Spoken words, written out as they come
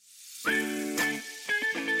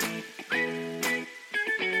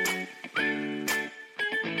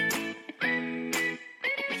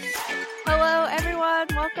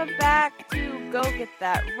welcome back to Go Get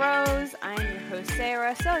That Rose. I'm your host,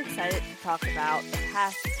 Sarah. So excited to talk about the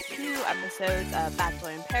past 2 episodes of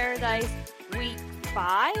Bachelor in Paradise, week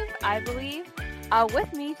 5, I believe.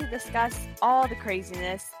 With me to discuss all the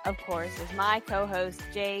craziness, of course, is my co-host,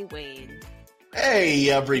 Jay Wade. Hey,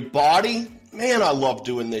 everybody. Man, I love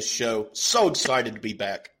doing this show. So excited to be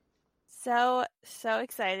back. So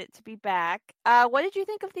excited to be back. What did you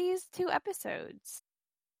think of these 2 episodes?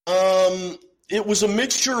 It was a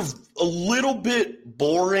mixture of a little bit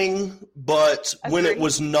boring, but when it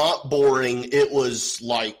was not boring, it was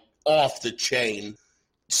like off the chain.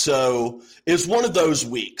 So it's one of those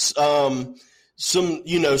weeks. Some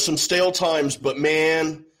stale times, but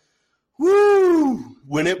man, woo!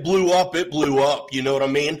 When it blew up, you know what I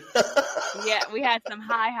mean? Yeah, we had some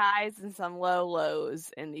high highs and some low lows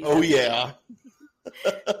in these. Oh, yeah.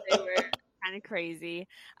 They were kind of crazy.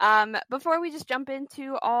 Before we just jump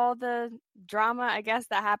into all the drama, I guess,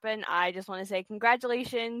 that happened, I just want to say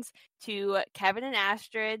congratulations to Kevin and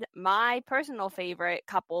Astrid, my personal favorite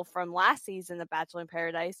couple from last season of Bachelor in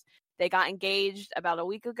Paradise. They got engaged about a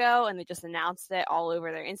week ago, and they just announced it all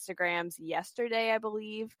over their Instagrams yesterday, I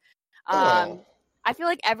believe. I feel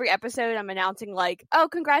like every episode I'm announcing like, oh,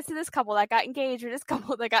 congrats to this couple that got engaged or this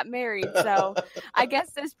couple that got married. So I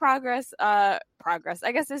guess this I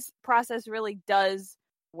guess this process really does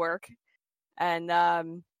work.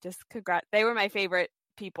 And just congrats. They were my favorite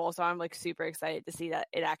people, so I'm like super excited to see that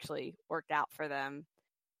it actually worked out for them.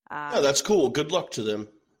 Yeah, that's cool. Good luck to them.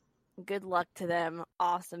 Good luck to them.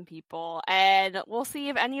 Awesome people. And we'll see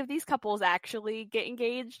if any of these couples actually get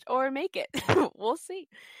engaged or make it. We'll see.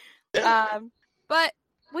 Yeah. But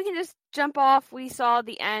we can just jump off. We saw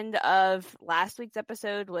the end of last week's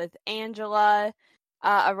episode with Angela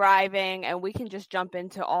arriving, and we can just jump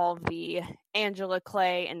into all of the Angela,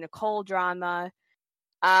 Clay, and Nicole drama.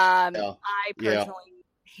 I personally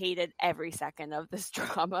hated every second of this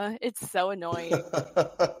drama. It's so annoying.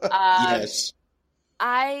 Yes.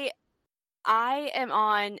 I am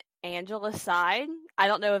on Angela's side. I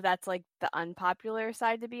don't know if that's like the unpopular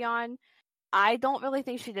side to be on. I don't really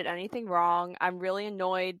think she did anything wrong. I'm really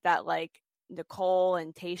annoyed that like Nicole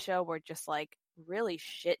and Tayshia were just like really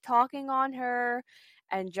shit talking on her,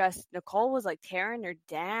 and just Nicole was like tearing her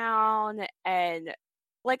down. And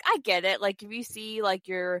like, I get it. Like, if you see like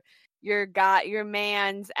your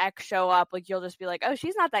man's ex show up, like you'll just be like, oh,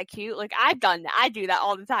 she's not that cute. Like, I've done that. I do that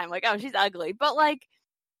all the time. Like, oh, she's ugly. But like,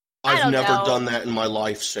 I've never done that in my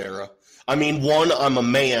life, Sarah. I mean, 1, I'm a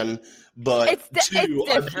man. But 2,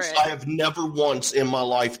 I have never once in my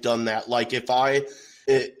life done that. Like,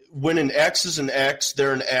 when an ex is an ex,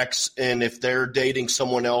 they're an ex, and if they're dating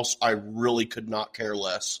someone else, I really could not care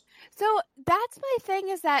less. So that's my thing,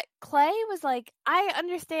 is that Clay was like, I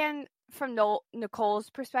understand from Nicole's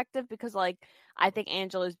perspective, because like, I think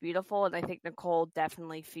Angela's beautiful, and I think Nicole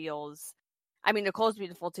definitely feels, I mean, Nicole's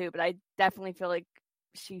beautiful too, but I definitely feel like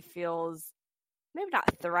she feels maybe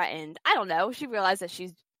not threatened. I don't know. She realized that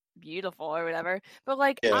she's beautiful or whatever, but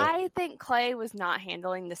like, yeah. I think Clay was not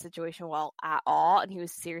handling the situation well at all, and he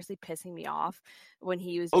was seriously pissing me off when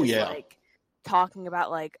he was like talking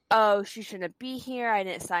about like, oh, she shouldn't be here, I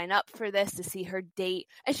didn't sign up for this to see her date.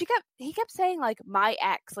 And he kept saying like, my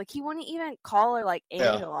ex. Like, he wouldn't even call her like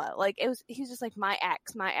Angela. Yeah. Like, he was just like, my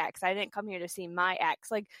ex, I didn't come here to see my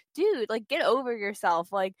ex. Like, dude, like, get over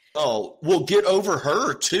yourself. Like, oh, well, get over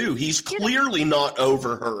her too. He's clearly not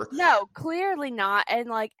over her. No, clearly not. And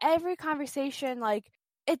like, every conversation, like,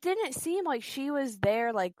 it didn't seem like she was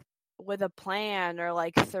there like with a plan, or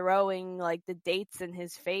like throwing like the dates in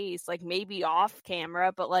his face, like maybe off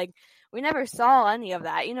camera, but like, we never saw any of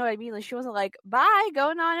that. You know what I mean? Like, she wasn't like, bye,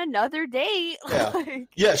 going on another date. Yeah.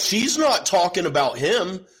 Yeah, she's not talking about him.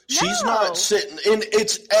 No. She's not sitting, and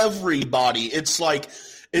it's everybody. It's like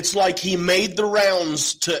he made the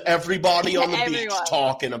rounds to everybody on the beach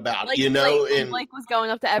talking about like, it, you know? And Blake was going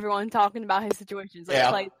up to everyone talking about his situations.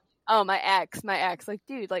 Like, like, oh, my ex. Like,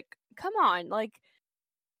 dude, like, come on. Like,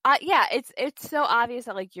 yeah, it's so obvious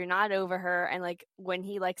that like, you're not over her. And like, when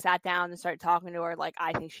he like sat down and started talking to her, like,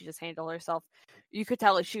 I think she just handled herself. You could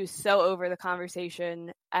tell that she was so over the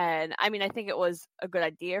conversation. And I mean, I think it was a good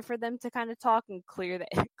idea for them to kind of talk and clear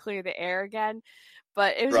the air again.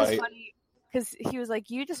 But it was just funny, because he was like,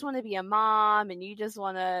 you just want to be a mom, and you just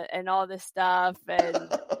want to, and all this stuff. And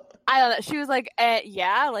I don't know. She was like,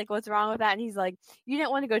 yeah, like, what's wrong with that? And he's like, you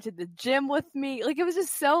didn't want to go to the gym with me. Like, it was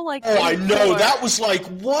just so like, oh, I know. That was like,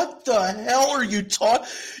 what the hell are you talking?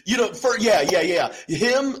 You know, yeah.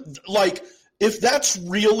 Him, like, if that's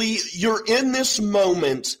really, you're in this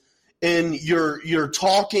moment and you're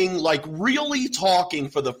talking, like really talking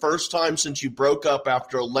for the first time since you broke up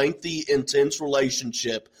after a lengthy, intense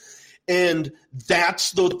relationship, and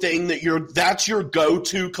that's the thing that's your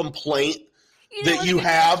go-to complaint that you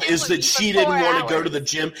have is that she didn't want to go to the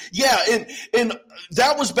gym. Yeah, and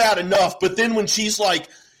that was bad enough, but then when she's like,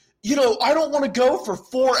 I don't want to go for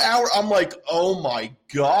 4 hours, I'm like, oh my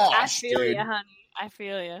gosh, I feel you, honey. I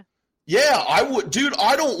feel you. Yeah, I would, dude.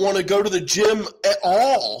 I don't want to go to the gym at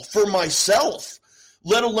all for myself,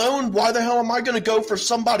 let alone why the hell am I going to go for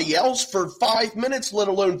somebody else for 5 minutes, let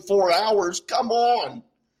alone 4 hours? Come on.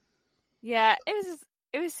 Yeah,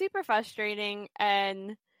 it was super frustrating,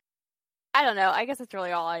 and I don't know. I guess that's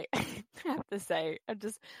really all I have to say. I'm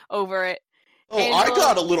just over it. Oh, I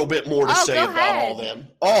got a little bit more to say about all them.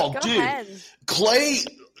 Oh, dude. Ahead. Clay,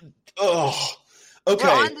 okay. We're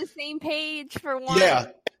on the same page for one.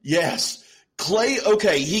 Yeah, yes. Clay,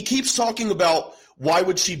 okay, he keeps talking about why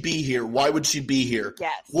would she be here? Why would she be here?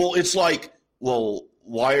 Yes. Well, it's like,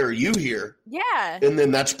 why are you here? Yeah. And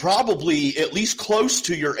then that's probably at least close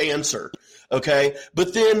to your answer, okay?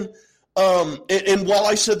 But then, and while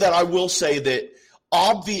I said that, I will say that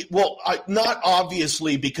not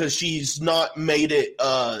obviously because she's not made it,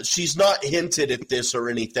 she's not hinted at this or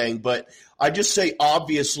anything, but I just say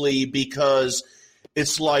obviously because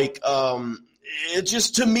it's like, it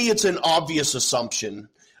just, to me, it's an obvious assumption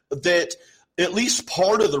that at least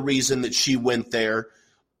part of the reason that she went there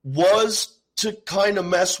was to kind of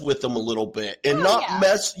mess with him a little bit and not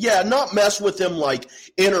mess with him, like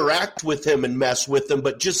interact with him and mess with him,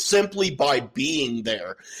 but just simply by being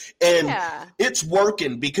there. And it's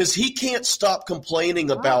working because he can't stop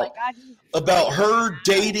complaining about her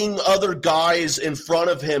dating other guys in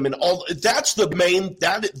front of him and all. That's the main,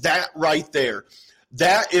 that right there.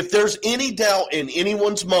 That if there's any doubt in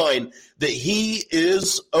anyone's mind that he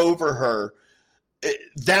is over her,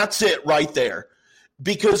 that's it right there.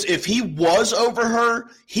 Because if he was over her,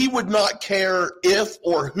 he would not care if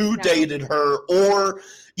or who dated her or,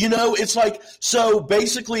 it's like, so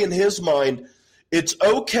basically in his mind, it's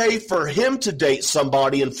okay for him to date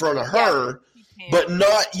somebody in front of her, but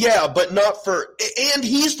not for, and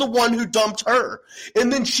he's the one who dumped her.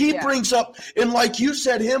 And then she brings up, and like you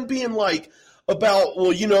said, him being like, about,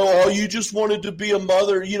 you just wanted to be a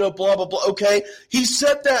mother, blah, blah, blah. Okay. He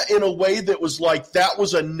said that in a way that was like, that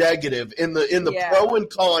was a negative in the pro and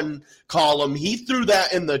con column. He threw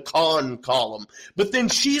that in the con column, but then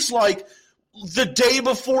she's like, the day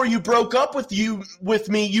before you broke up with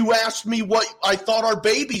me, you asked me what I thought our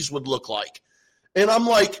babies would look like. And I'm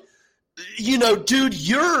like, dude,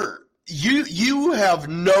 you have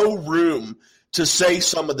no room to say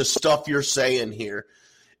some of the stuff you're saying here.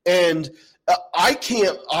 And I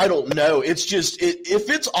don't know. It's just, if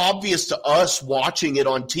it's obvious to us watching it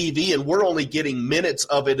on TV and we're only getting minutes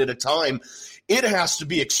of it at a time, it has to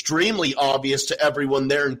be extremely obvious to everyone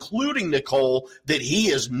there, including Nicole, that he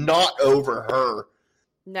is not over her.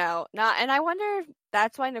 No, not. And I wonder if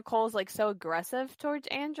that's why Nicole's like so aggressive towards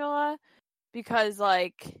Angela, because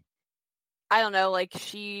like, I don't know, like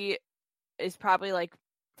she is probably like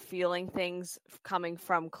feeling things coming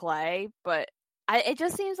from Clay, but it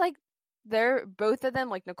just seems like they're both of them,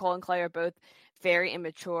 like Nicole and Clay, are both very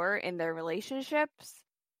immature in their relationships,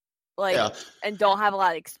 and don't have a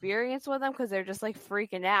lot of experience with them because they're just like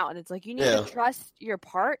freaking out. And it's like, you need to trust your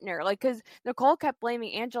partner, like, because Nicole kept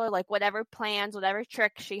blaming Angela, like whatever plans, whatever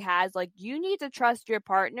tricks she has, like you need to trust your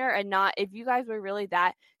partner and not, if you guys were really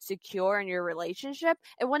that secure in your relationship,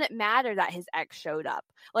 it wouldn't matter that his ex showed up.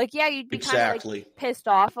 Like, you'd be kind of like pissed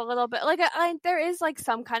off a little bit. Like, there is like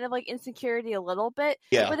some kind of like insecurity a little bit.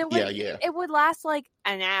 Yeah, but it would last like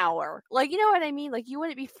an hour. Like, you know what I mean? Like, you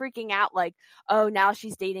wouldn't be freaking out like, oh, now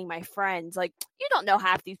she's dating my friends. Like, you don't know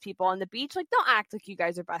half these people on the beach. Like, don't act like you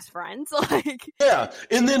guys are best friends. Like, yeah.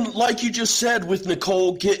 And then, like you just said, with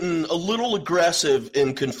Nicole getting a little aggressive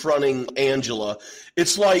in confronting Angela,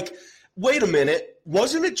 it's like, wait a minute.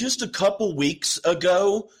 Wasn't it just a couple weeks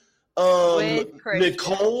ago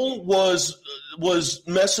Nicole was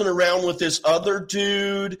messing around with this other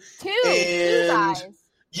dude? Two guys.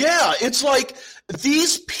 Yeah, it's like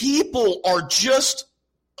these people are just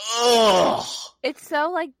it's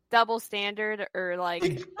so like double standard, or like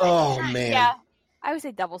man. Yeah. I would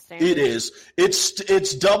say double standard. It is.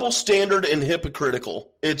 It's double standard and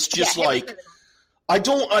hypocritical. It's just like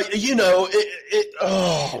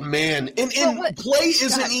oh man. And Clay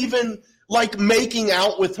isn't even like making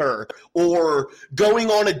out with her or going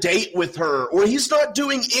on a date with her, or he's not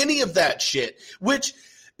doing any of that shit, which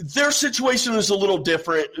their situation is a little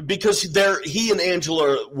different because he and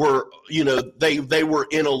Angela were, they were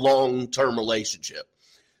in a long-term relationship.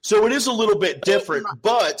 So it is a little bit different,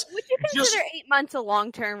 but would you consider 8 months a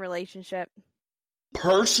long-term relationship?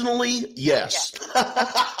 Personally, yes.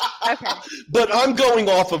 Yeah. Okay. But I'm going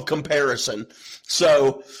off of comparison.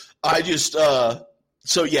 So I just,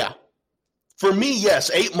 so yeah. For me,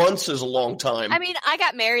 yes, 8 months is a long time. I mean, I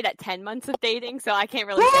got married at 10 months of dating, so I can't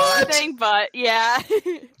really say anything, but yeah.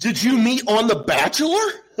 Did you meet on The Bachelor?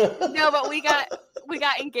 No, but we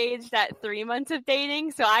got engaged at 3 months of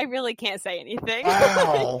dating, so I really can't say anything.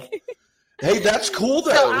 Wow. Hey, that's cool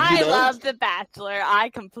though. So I love The Bachelor. I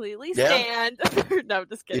completely stand. No,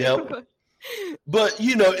 just kidding. Yep. But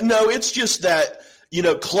no, it's just that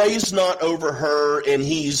Clay's not over her, and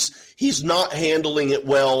he's not handling it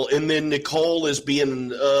well, and then Nicole is being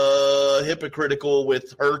hypocritical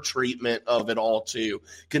with her treatment of it all too,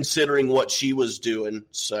 considering what she was doing.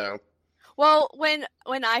 So, well, when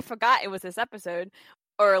I forgot it was this episode,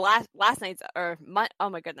 or last night's, oh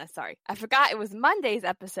my goodness, sorry, I forgot it was Monday's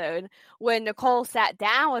episode when Nicole sat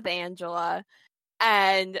down with Angela,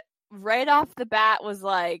 and right off the bat was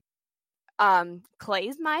like,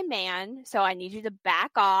 Clay's my man, so I need you to back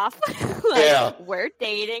off. We're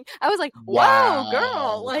dating. I was like, whoa, wow.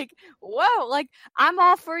 Girl, like, whoa, like, I'm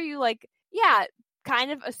all for you, like, yeah,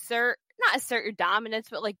 kind of not assert your dominance,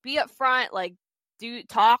 but like be up front, like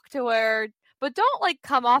talk to her, but don't like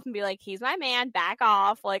come off and be like, he's my man, back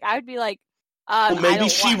off. Like, I would be like, well, maybe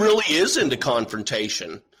she really is into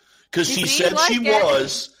confrontation, because she said she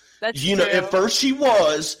was. That's true. At first she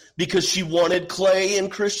was, because she wanted Clay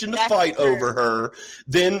and Christian to fight over her.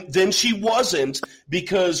 Then she wasn't,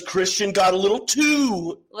 because Christian got a little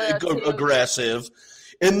too aggressive.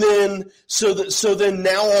 And then so then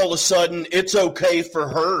now all of a sudden it's okay for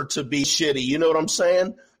her to be shitty. You know what I'm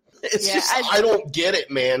saying? It's I don't get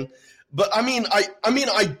it, man. But I mean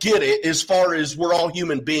I get it, as far as we're all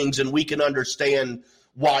human beings and we can understand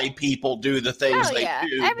why people do the things they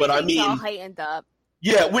do. But I mean, all heightened up.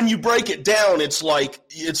 Yeah, when you break it down, it's like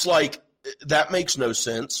that makes no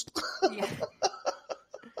sense. Yeah.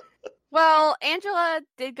 Well, Angela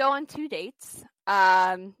did go on 2 dates.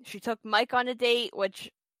 She took Mike on a date, which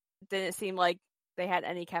didn't seem like they had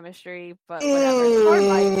any chemistry, but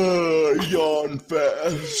whatever. Yawn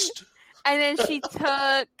fast. And then she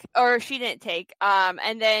didn't take,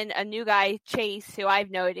 and then a new guy, Chase, who I have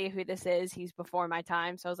no idea who this is. He's before my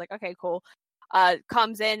time, so I was like, okay, cool.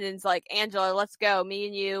 Comes in and is like, Angela, let's go. Me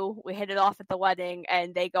and you, we hit it off at the wedding,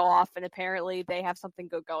 and they go off, and apparently they have something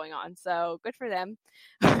good going on. So good for them.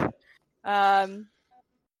 Yeah,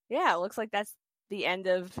 it looks like that's the end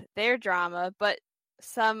of their drama. But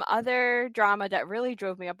some other drama that really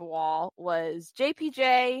drove me up a wall was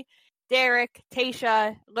JPJ, Derek,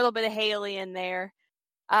 Tayshia, a little bit of Haley in there.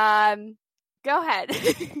 Go ahead.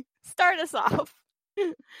 Start us off.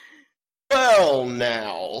 Well,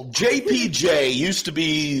 now, JPJ used to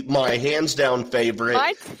be my hands-down favorite.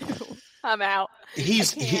 Mine too. I'm out.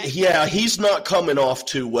 He's not coming off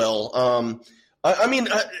too well. I mean,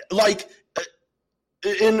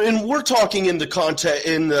 and we're talking in the content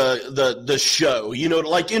in the show.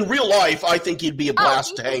 Like in real life, I think he'd be a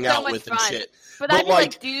blast to hang out with and shit. But I'd be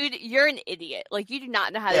like, dude, you're an idiot. Like, you do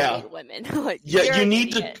not know how to date women. Like, you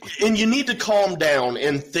need to calm down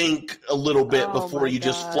and think a little bit before you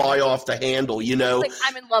just fly off the handle, Like,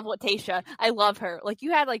 I'm in love with Tayshia. I love her. Like, you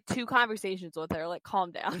had, 2 conversations with her. Like,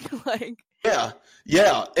 calm down.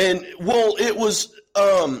 Yeah. And, well, it was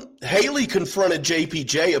Haley confronted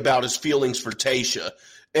JPJ about his feelings for Tayshia,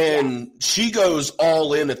 and she goes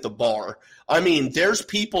all in at the bar. I mean, there's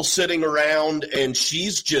people sitting around, and she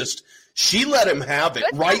let him have it,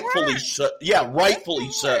 rightfully so. Yeah,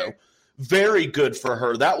 rightfully so. Very good for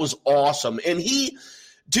her. That was awesome. And he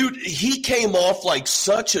came off like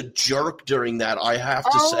such a jerk during that, I have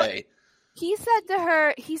to say. He said to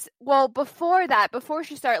her, before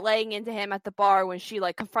she started laying into him at the bar when she,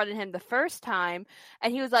 confronted him the first time,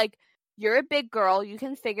 and he was like, you're a big girl, you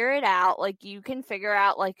can figure it out, you can figure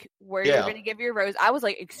out, where you're going to give your rose. I was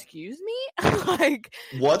like, excuse me?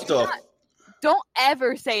 What the... Don't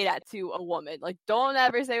ever say that to a woman. Don't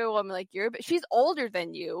ever say to a woman, she's older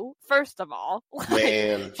than you, first of all.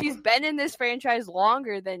 Man. She's been in this franchise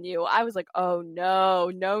longer than you. I was like, oh,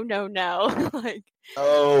 no.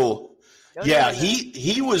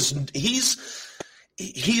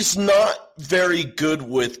 He's not very good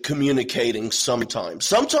with communicating sometimes.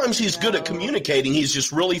 Sometimes he's good at communicating. He's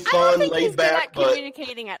just really fun, laid back. But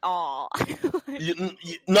communicating at all.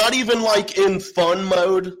 Not even in fun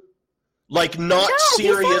mode? Not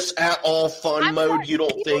serious at all fun mode, you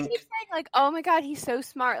don't think? Keep saying like, oh my god, he's so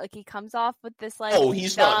smart. Like he comes off with this like. Oh,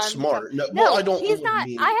 he's not smart. No, well, I don't. He's not.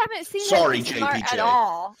 I haven't seen him smart at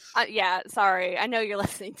all. Yeah, sorry. I know you're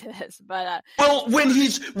listening to this, but well, when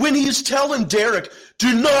he's telling Derek,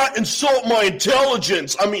 "Do not insult my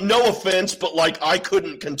intelligence." I mean, no offense, but like I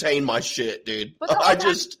couldn't contain my shit, dude. But I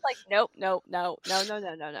just like nope.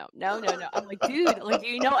 I'm like, dude, like, do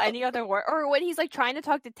you know any other word? Or when he's like trying to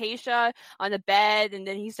talk to Tayshia on the bed, and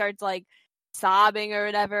then he starts like sobbing or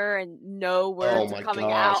whatever, and no words are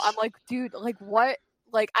coming out. I'm like, dude, like what?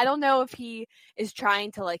 Like, I don't know if he is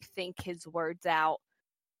trying to like think his words out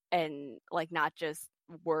and like not just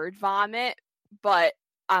word vomit, but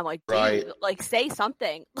I'm like, dude, like say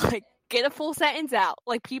something, like get a full sentence out.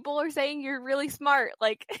 Like people are saying you're really smart.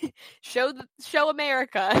 Like show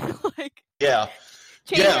America. Like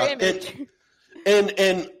change your image.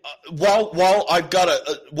 And while I've got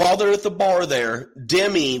while they're at the bar there,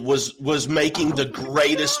 Demi was making the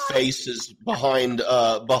greatest faces behind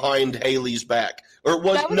Haley's back, or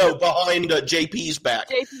behind JP's back.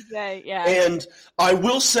 JPJ, yeah. And I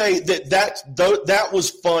will say that was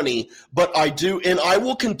funny, but I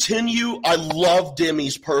will continue. I love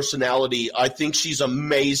Demi's personality. I think she's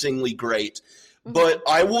amazingly great, but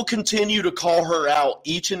I will continue to call her out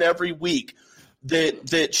each and every week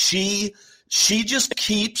that she just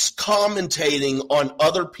keeps commentating on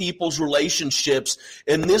other people's relationships,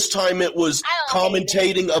 and this time it was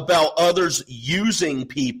commentating about others using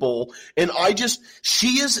people. And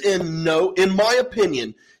she is in my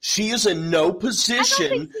opinion, she is in no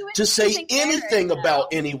position to say anything about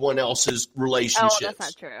anyone else's relationships. Oh, that's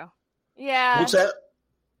not true. Yeah. What's that?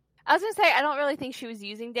 I was gonna say I don't really think she was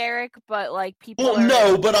using Derek, but like people. Well,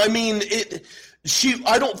 no, but I mean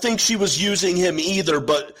I don't think she was using him either.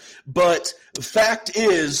 But the fact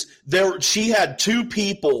is, she had two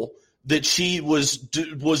people that she was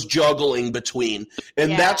juggling between,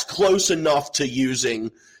 and that's close enough to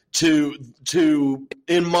using. To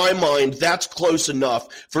in my mind, that's close enough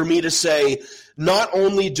for me to say. Not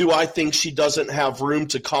only do I think she doesn't have room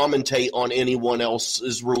to commentate on anyone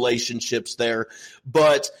else's relationships there,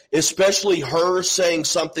 but especially her saying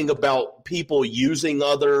something about people using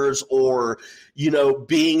others or,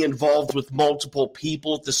 being involved with multiple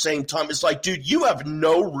people at the same time. It's like, dude, you have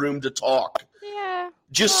no room to talk. Yeah.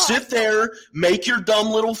 Just sit there, make your dumb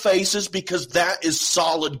little faces, because that is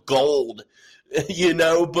solid gold. But yeah,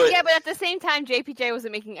 but at the same time, JPJ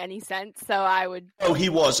wasn't making any sense, so I would. Oh, he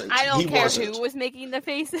wasn't. I don't care who was making the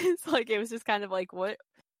faces. Like it was just kind of like, what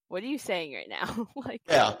are you saying right now? Like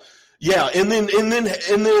yeah, and then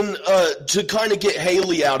to kind of get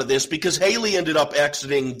Haley out of this, because Haley ended up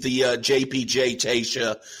exiting the JPJ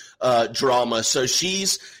Tayshia drama, so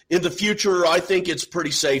she's in the future. I think it's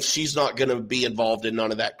pretty safe. She's not going to be involved in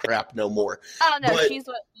none of that crap no more. Oh no, she's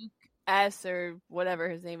what Luke S or whatever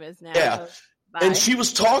his name is now. Yeah. So. And she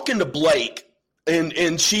was talking to Blake,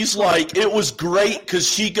 and she's like, it was great because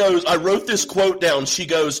she goes, I wrote this quote down. She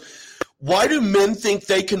goes, why do men think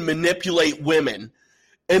they can manipulate women?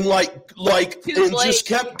 And just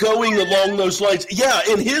kept going along those lines. Yeah,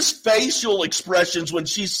 and his facial expressions when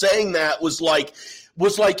she's saying that was like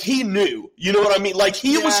he knew. You know what I mean? Like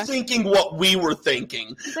he was thinking what we were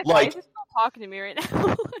thinking. Why is this girl talking to me right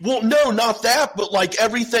now? Well, no, not that, but like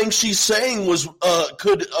everything she's saying was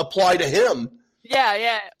could apply to him.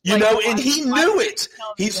 Yeah. And he knew it.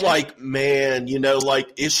 He's like, man,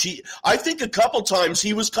 is she? I think a couple times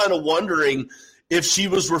he was kind of wondering if she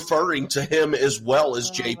was referring to him as well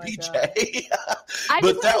as JPJ.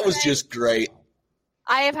 But that was just great.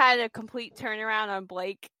 I have had a complete turnaround on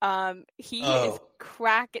Blake. He is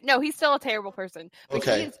cracking. No, he's still a terrible person. But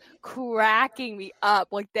he is cracking me up.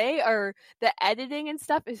 Like the editing and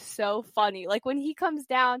stuff is so funny. Like when he comes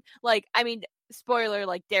down, like, I mean, spoiler,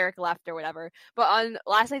 like Derek left or whatever. But on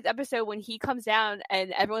last night's episode, when he comes down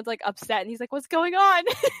and everyone's like upset and he's like, what's going on?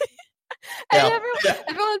 And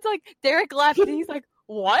everyone's like, Derek left, and he's like,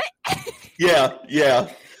 what? Yeah.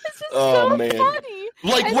 It's just so funny.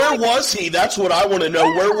 Like, where was he? That's what I want to know.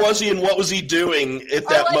 Where was he, and what was he doing at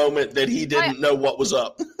that moment that he didn't know what was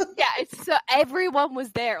up? Yeah, it's so everyone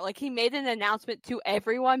was there. Like, he made an announcement to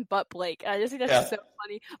everyone but Blake. And I just think that's so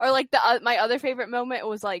funny. Or like my other favorite moment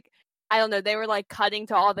was like, I don't know, they were like cutting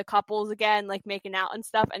to all the couples again, like making out and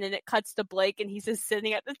stuff, and then it cuts to Blake and he's just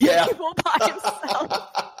sitting at the table by himself.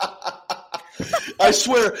 I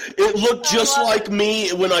swear, it looked just like me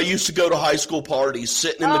when I used to go to high school parties,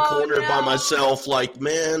 sitting in the corner by myself, like,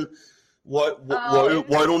 man, why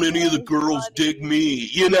don't any of the girls dig me?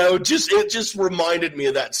 It just reminded me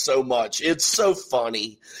of that so much. It's so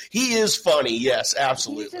funny. He is funny, yes,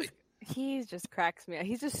 absolutely. He just cracks me up.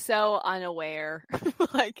 He's just so unaware.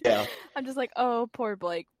 I'm just like, oh, poor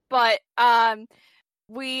Blake. But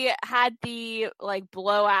we had the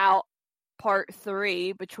blowout part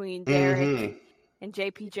 3 between Derek and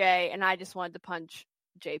JPJ, and I just wanted to punch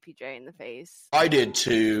JPJ in the face. I did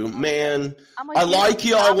too, man. I like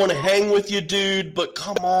you. I want to hang with you, dude. But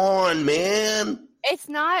come on, man. It's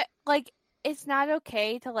not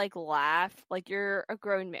okay to laugh. You're a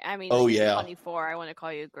grown man. I mean, you're 24. I want to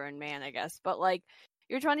call you a grown man, I guess. But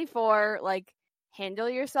you're 24. Handle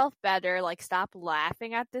yourself better. Stop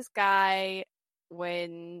laughing at this guy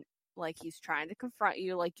when he's trying to confront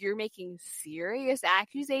you. You're making serious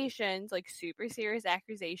accusations, super serious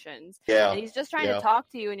accusations. Yeah. And he's just trying to talk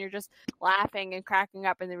to you, and you're just laughing and cracking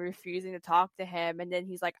up and then refusing to talk to him. And then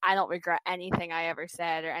he's like, I don't regret anything I ever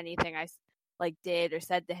said or anything I did or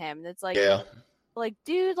said to him. And it's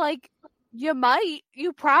dude,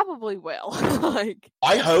 you probably will.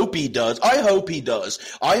 I hope he does. I hope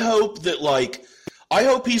that I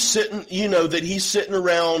hope he's sitting, that he's sitting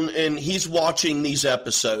around and he's watching these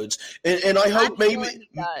episodes. And I hope maybe he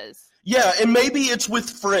does. Yeah, and maybe it's with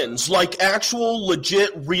friends, actual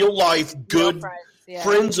legit real life good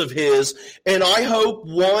friends of his. And I hope,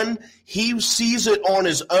 1, he sees it on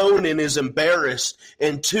his own and is embarrassed.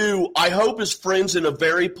 And 2, I hope his friends in a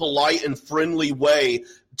very polite and friendly way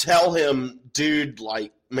tell him, dude,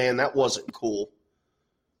 man, that wasn't cool.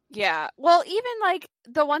 Yeah. Well, even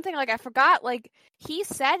the one thing I forgot, he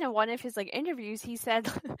said in one of his interviews, he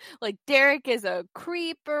said Derek is a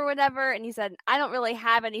creep or whatever, and he said, I don't really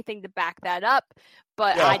have anything to back that up,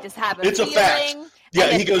 but I just have a feeling. It's a fact.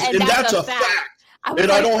 Yeah, he goes, and that's a fact.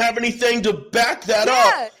 And I don't have anything to back that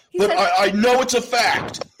up, but said, I know it's a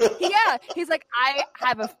fact. Yeah, he's like, I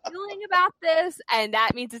have a feeling about this, and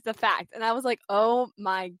that means it's a fact. And I was like, oh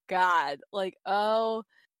my God. Oh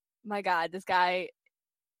my God, this guy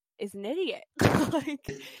is an idiot.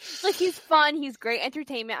 He's fun, he's great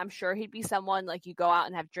entertainment. I'm sure he'd be someone you go out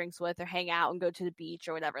and have drinks with or hang out and go to the beach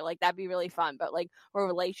or whatever. That'd be really fun. But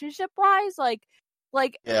relationship wise,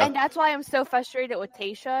 and that's why I'm so frustrated with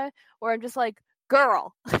Tayshia, where I'm just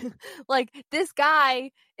girl, this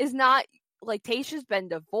guy is not Tayshia's been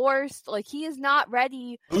divorced. He is not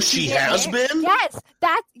ready. Oh, she has been? Yes.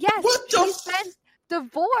 She's been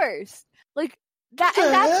divorced.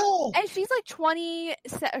 And she's 20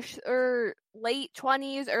 or late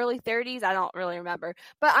 20s, early 30s. I don't really remember.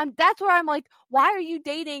 But that's where I'm why are you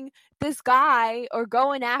dating this guy or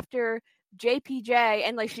going after JPJ?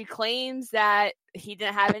 And she claims that he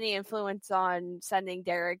didn't have any influence on sending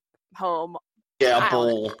Derek home. Yeah,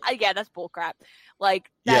 bull. Yeah, that's bull crap.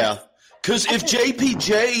 Yeah. Because if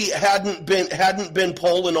JPJ hadn't been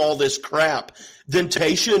pulling all this crap, then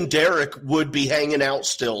Tayshia and Derek would be hanging out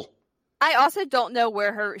still. I also don't know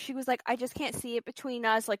where she was I just can't see it between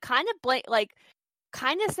us. Kind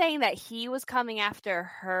of saying that he was coming after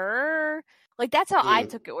her. That's how I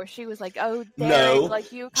took it, where she was oh, Derek, no,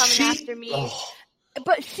 you coming after me. Oh.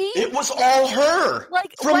 But it was all her.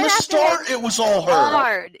 From the start, it was all her.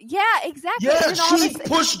 Hard. Yeah, exactly. Yeah, she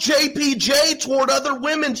pushed JPJ toward other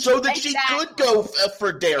women so that she could go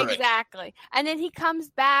for Derek. Exactly. And then he comes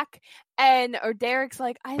back, or Derek's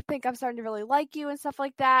I think I'm starting to really like you and stuff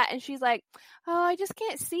like that. And she's oh, I just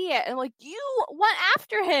can't see it. And you went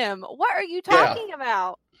after him. What are you talking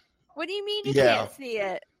about? What do you mean you can't see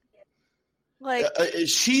it?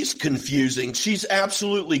 She's confusing. She's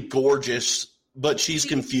absolutely gorgeous. But she's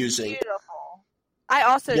confusing. Beautiful. I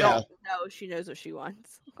also don't know she knows what she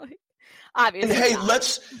wants. Obviously. And hey,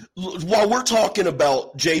 while we're talking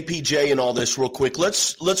about JPJ and all this real quick,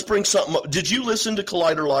 let's bring something up. Did you listen to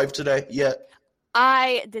Collider Live today yet?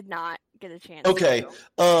 I did not get a chance. Okay.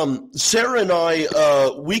 Sarah and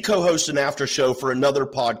I, we co-host an after show for another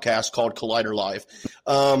podcast called Collider Live.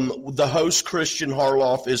 The host, Christian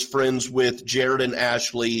Harloff, is friends with Jared and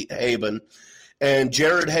Ashley Haben. And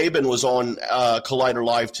Jared Haben was on Collider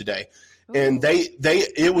Live today, and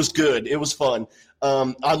it was good. It was fun.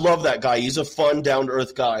 I love that guy. He's a fun,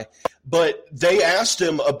 down-to-earth guy. But they asked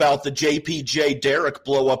him about the JPJ Derek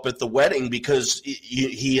blow up at the wedding because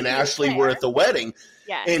he and Ashley were at the wedding.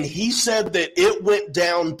 Yes. And he said that it went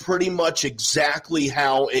down pretty much exactly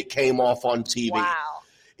how it came off on TV. Wow.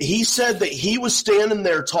 He said that he was standing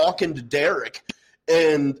there talking to Derek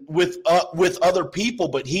and with other people,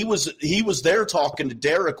 but he was there talking to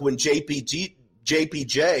Derek when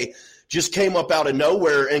JPJ just came up out of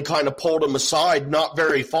nowhere and kind of pulled him aside, not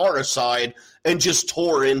very far aside, and just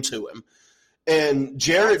tore into him. And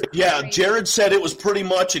Jared said it was pretty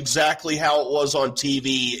much exactly how it was on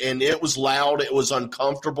TV, and it was loud, it was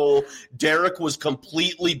uncomfortable. Derek was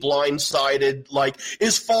completely blindsided.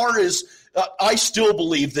 As far as I still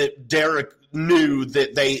believe that Derek knew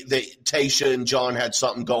that that Tayshia and John had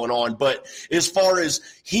something going on. But as far as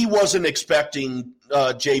he wasn't expecting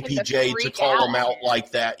JPJ to call him out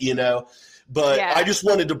like that, you know. But yeah. I just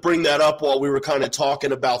wanted to bring that up while we were kind of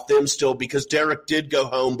talking about them still, because Derek did go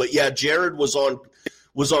home. But yeah, Jared was on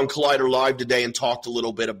Collider Live today and talked a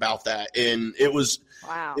little bit about that, and it was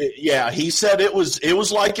wow. Yeah, he said it was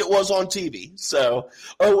like it was on TV. So,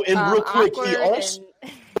 and real quick,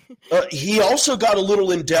 he also got a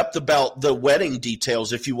little in depth about the wedding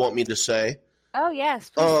details, if you want me to say. Oh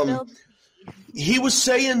yes, he was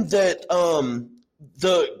saying that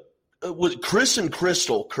with Chris and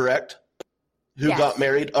Crystal, correct? Who got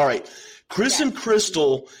married? All right, Chris and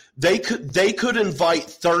Crystal, they could invite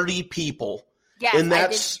 30 people. Yes, and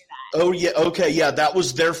that's that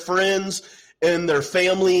was their friends and their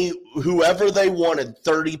family, whoever they wanted,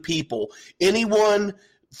 30 people. Anyone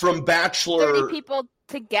from Bachelor 30 people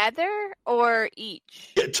together or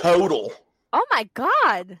each? Yeah, total. Oh my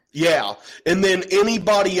God. Yeah. And then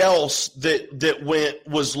anybody else that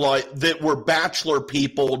were Bachelor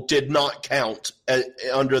people did not count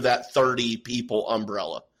under that 30 people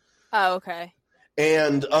umbrella. Oh, okay.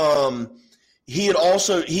 And he had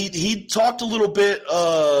also he talked a little bit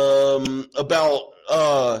about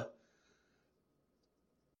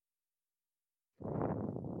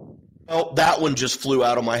that one just flew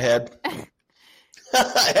out of my head.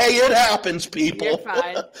 Hey, it happens, people. You're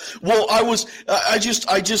fine. Well, I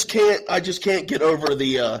just can't get over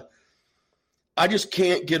the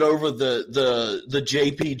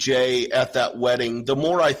JPJ at that wedding. The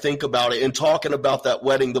more I think about it and talking about that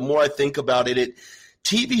wedding, the more I think about it,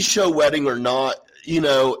 TV show wedding or not, you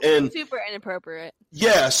know, and super inappropriate.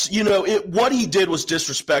 Yes, you know, what he did was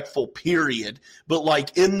disrespectful, period. But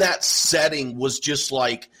like in that setting was just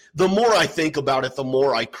like, the more I think about it, the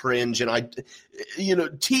more I cringe. And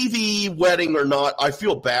TV wedding or not, I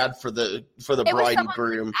feel bad for the bride and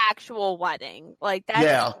groom. Actual wedding, like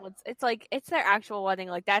that's it's like it's their actual wedding.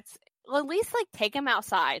 Like that's at least like take them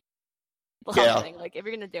outside. Like if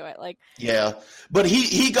you're gonna do it, like but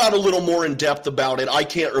he got a little more in depth about it. I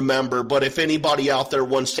can't remember, but if anybody out there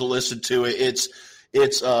wants to listen to it,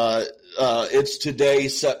 it's today,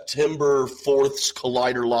 September 4th's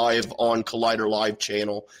Collider Live on Collider Live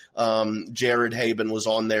channel. Jared Haben was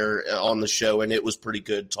on there on the show, and it was pretty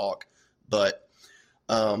good talk. But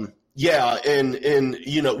and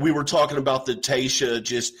you know, we were talking about the Tayshia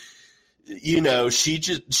just. You know, she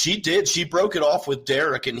broke it off with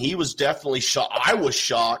Derek, and he was definitely shocked. I was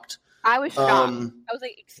shocked. I was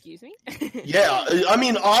like, excuse me? Yeah. I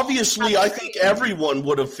mean, obviously, I think everyone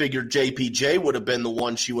would have figured JPJ would have been the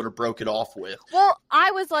one she would have broke it off with. Well,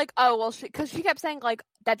 I was like, oh, well, because she kept saying, like,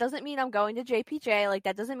 that doesn't mean I'm going to JPJ. Like,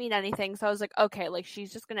 that doesn't mean anything. So I was like, okay, like,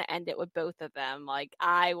 she's just going to end it with both of them. Like,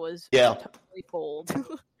 I was totally fooled.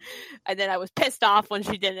 And then I was pissed off when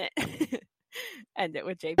she didn't. End it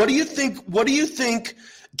with JPJ. What do you think?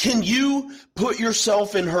 Can you put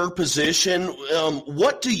yourself in her position?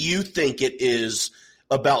 What do you think it is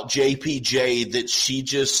about JPJ that she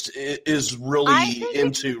just is really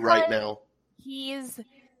into right now? He's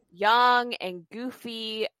young and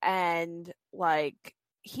goofy, and like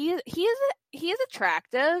he is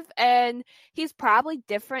attractive, and he's probably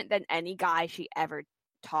different than any guy she ever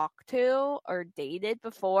talked to or dated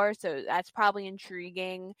before. So that's probably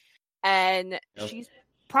intriguing. And she's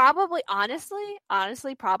probably, honestly,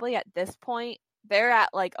 probably at this point, they're at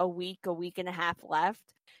like a week and a half left.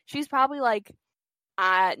 She's probably like,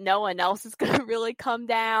 no one else is going to really come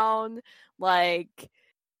down. Like,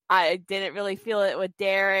 I didn't really feel it with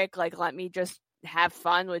Derek. Like, let me just have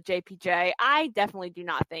fun with JPJ. I definitely do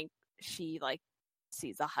not think she, like,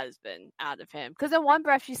 sees a husband out of him, because in one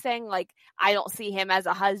breath she's saying like, I don't see him as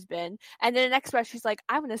a husband, and then the next breath she's like,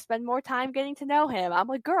 I'm gonna spend more time getting to know him. I'm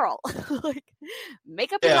like, girl, like,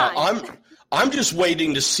 make up your mind. I'm just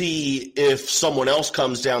waiting to see if someone else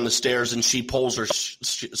comes down the stairs and she pulls her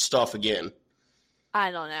stuff again.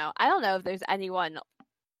 I don't know if there's anyone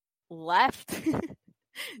left.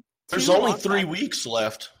 There's only 3 weeks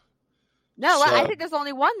left. No, I think there's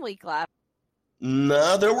only 1 week left.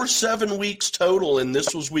 No, there were 7 weeks total, and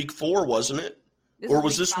this was week 4, wasn't it? Or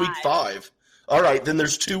was this week 5? All right, then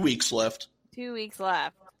there's 2 weeks left. 2 weeks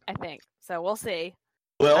left, I think. So we'll see.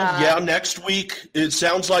 Well, next week, it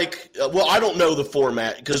sounds like, I don't know the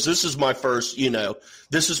format, because this is my first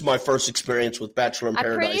experience with Bachelor in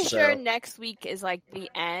Paradise. I'm pretty sure next week is like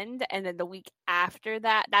the end, and then the week after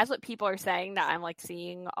that, that's what people are saying that I'm like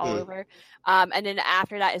seeing all over. And then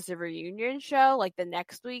after that is the reunion show, like the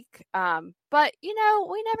next week. But, you know,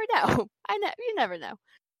 we never know. You never know.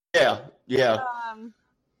 Yeah.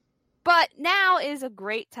 But now is a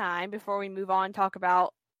great time, before we move on, talk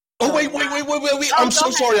about Oh, wait. I'm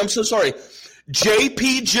so sorry.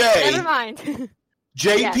 JPJ. Never mind.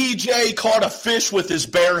 JPJ caught a fish with his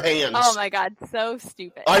bare hands. Oh my God, so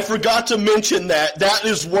stupid. I forgot to mention that. That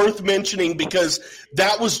is worth mentioning because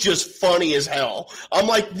that was just funny as hell. I'm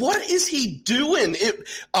like, what is he doing?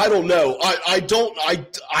 I don't know. I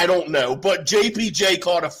don't know. But JPJ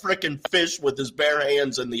caught a freaking fish with his bare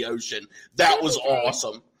hands in the ocean. That was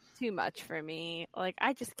awesome. Too much for me. Like,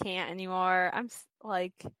 I just can't anymore. I'm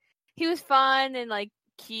like, he was fun and like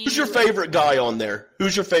cute. Who's your favorite guy on there?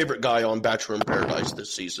 Who's your favorite guy on Bachelor in Paradise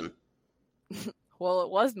this season? Well,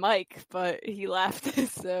 it was Mike, but he left.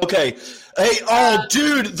 So okay. Hey,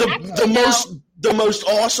 dude, the most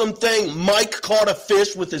awesome thing. Mike caught a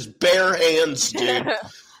fish with his bare hands, dude.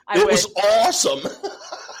 It was awesome.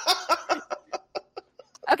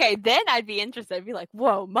 Okay, then I'd be interested. I'd be like,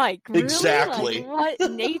 "Whoa, Mike! Really? Exactly. Like,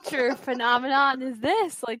 what nature phenomenon is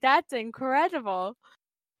this? Like, that's incredible."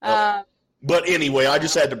 But anyway, I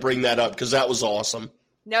just had to bring that up because that was awesome.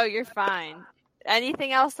 No, you're fine.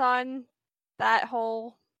 Anything else on that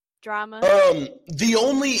whole drama? I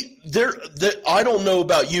don't know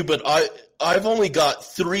about you, but I've only got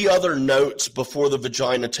 3 other notes before the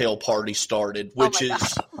vagina tail party started, which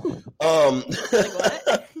is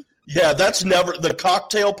what? Yeah, that's never the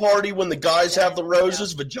cocktail party when the guys have the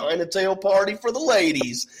roses, vagina tail party for the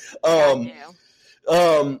ladies.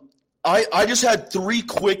 I just had 3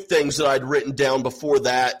 quick things that I'd written down before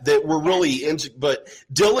that were really but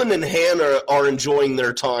Dylan and Hannah are enjoying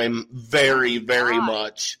their time very, very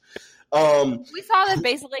much. We saw them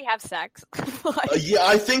basically have sex. Yeah,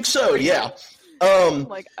 I think so, yeah.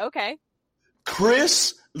 Like, okay.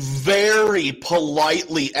 Chris very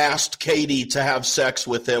politely asked Katie to have sex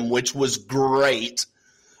with him, which was great.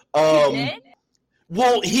 He did?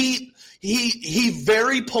 Well, he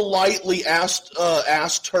very politely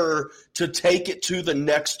asked her to take it to the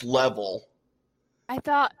next level. I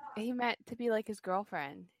thought he meant to be like his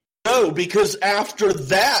girlfriend. No, because after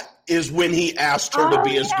that is when he asked her to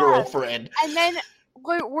be his girlfriend. And then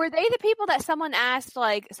were they the people that someone asked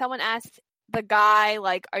the guy,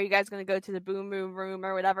 like, are you guys going to go to the boom boom room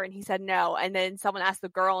or whatever? And he said no. And then someone asked the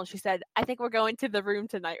girl and she said, I think we're going to the room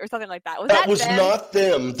tonight or something like that. That was not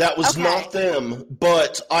them. That was not them.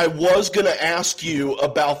 But I was going to ask you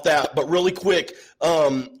about that. But really quick,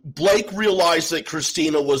 Blake realized that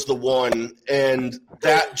Christina was the one, and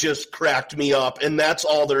that just cracked me up. And that's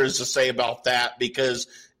all there is to say about that because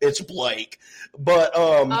it's Blake. But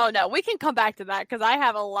oh no, we can come back to that because I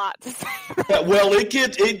have a lot to say. Well, it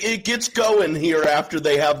gets going here after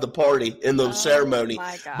they have the party in the ceremony.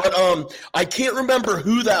 My God. But I can't remember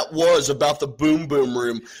who that was about the boom boom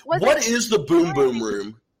room. What is the boom boom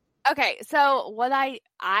room? Okay, so what I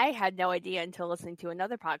had no idea until listening to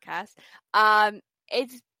another podcast.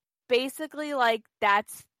 It's basically like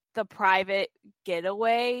that's the private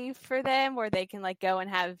getaway for them where they can like go and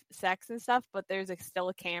have sex and stuff, but there's still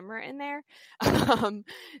a camera in there.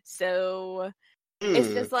 So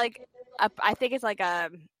it's just like I think it's like a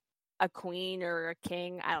queen or a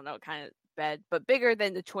king, I don't know what kind of bed, but bigger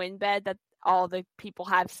than the twin bed that all the people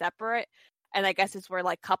have separate. And I guess it's where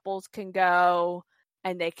like couples can go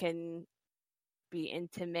and they can be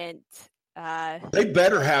intimate. They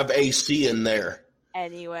better have AC in there.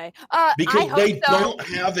 Anyway, because they don't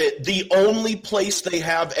have it. The only place they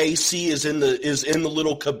have AC is in the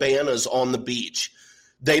little cabanas on the beach.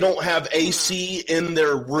 They don't have AC in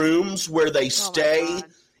their rooms where they stay.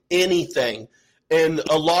 Anything, and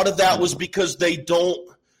a lot of that was because I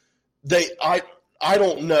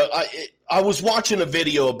don't know. I was watching a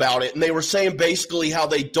video about it, and they were saying basically how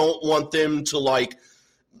they don't want them to like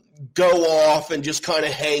go off and just kind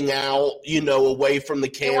of hang out, away from the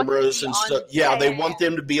cameras and stuff. Yeah, they want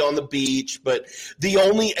them to be on the beach, but the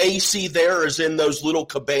only AC there is in those little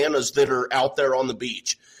cabanas that are out there on the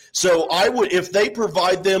beach. So if they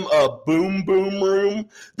provide them a boom boom room,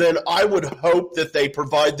 then I would hope that they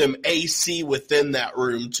provide them AC within that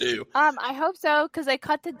room too. I hope so, because they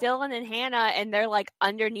cut to Dylan and Hannah and they're like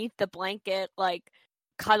underneath the blanket, like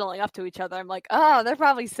cuddling up to each other. I'm like, oh, they're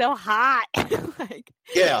probably so hot. Like,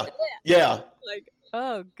 yeah. Like,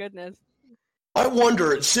 oh goodness. I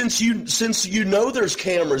wonder, since you know there's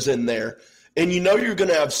cameras in there, and you're going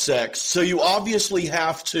to have sex, so you obviously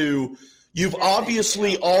have to. You've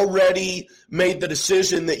obviously already made the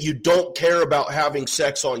decision that you don't care about having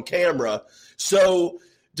sex on camera. So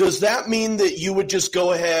does that mean that you would just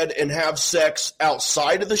go ahead and have sex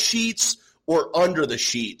outside of the sheets or under the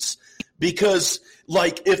sheets? Because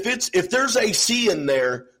like if there's AC in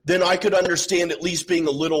there, then I could understand at least being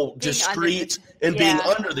a little discreet and being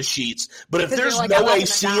under the sheets. But if there's no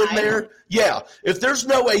AC in there, if there's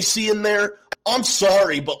no AC in there, I'm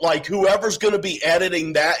sorry, but like whoever's going to be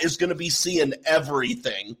editing that is going to be seeing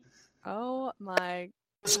everything. Oh my.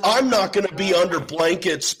 I'm not going to be under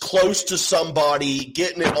blankets close to somebody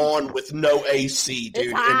getting it on with no AC,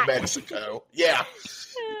 dude, in Mexico. Yeah.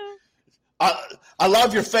 I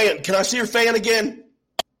love your fan. Can I see your fan again?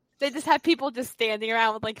 They just have people just standing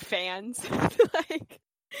around with like fans. Like,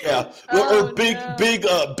 yeah, or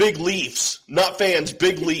big leaves, not fans,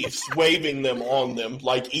 big leaves, waving them on them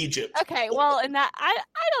like Egypt. Okay, well, and that I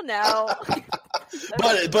don't know.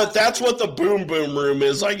 but that's what the boom boom room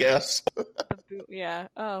is, I guess. Yeah.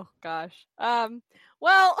 Oh gosh.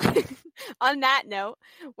 Well, on that note,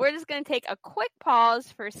 we're just going to take a quick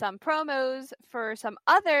pause for some promos for some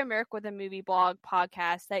other America with a Movie blog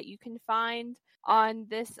podcasts that you can find on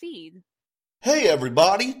this feed. Hey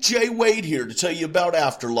everybody, Jay Wade here to tell you about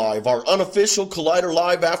Afterlive, our unofficial Collider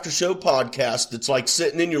Live after show podcast that's like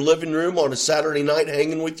sitting in your living room on a Saturday night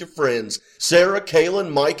hanging with your friends. Sarah,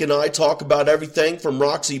 Kaylin, Mike, and I talk about everything from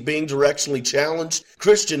Roxy being directionally challenged,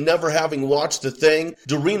 Christian never having watched The Thing,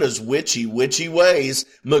 Dorina's witchy ways,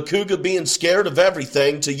 Makuga being scared of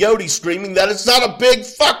everything, to Yodi screaming that it's not a big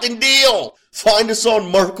fucking deal. Find us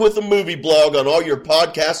on Merc with a Movie blog on all your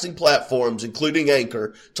podcasting platforms, including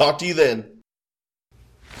Anchor. Talk to you then.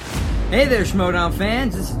 Hey there, Schmodown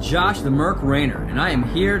fans. This is Josh the Merc Rainer, and I am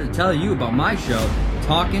here to tell you about my show,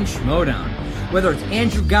 Talkin' Schmodown. Whether it's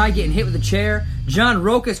Andrew Guy getting hit with a chair, John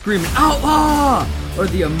Roca screaming, "Outlaw!" or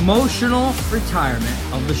the emotional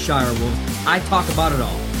retirement of the Shire Wolves, I talk about it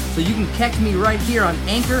all. So you can catch me right here on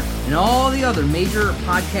Anchor and all the other major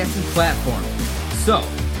podcasting platforms. So,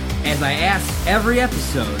 as I ask every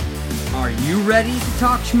episode, are you ready to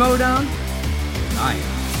talk Schmodown? I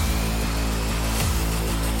am.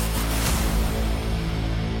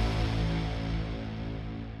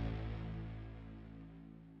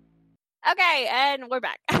 Okay, and we're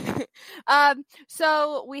back.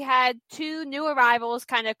 So we had two new arrivals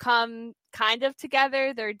kind of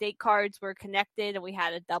together. Their date cards were connected, and we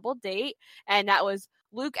had a double date. And that was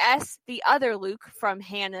Luke S., the other Luke from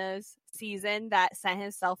Hannah's season that sent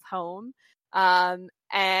himself home.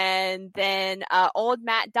 And then old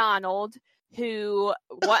Matt Donald, who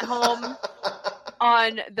went home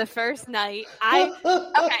on the first night. I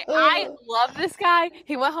love this guy.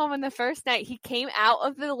 He went home on the first night. He came out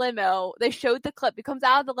of the limo. They showed the clip. He comes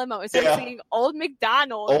out of the limo and starts singing Old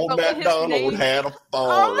MacDonald. Old MacDonald had a phone.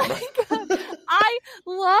 Oh my God. I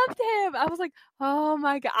loved him. I was like, oh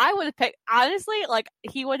my God. I would have picked, honestly, like,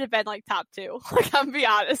 he would have been like top 2. Like, I'm gonna be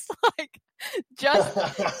honest. Like, just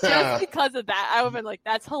because of that, I would have been like,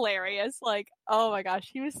 that's hilarious. Like, oh my gosh,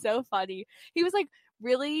 he was so funny. He was like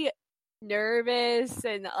really nervous,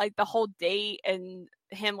 and like the whole date and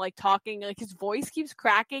him like talking, like his voice keeps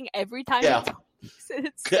cracking every time he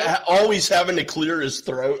talks. Always having to clear his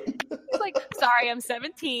throat. He's like, sorry, I'm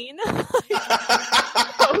 17. Like,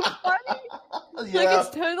 so funny. Like, it's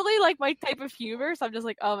totally like my type of humor, so I'm just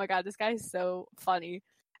like, oh my God, this guy is so funny.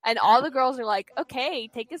 And all the girls are like, okay,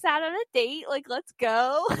 take us out on a date, like, let's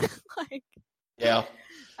go. Like,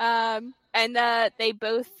 and they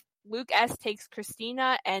both, Luke S. takes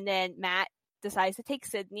Christina, and then Matt decides to take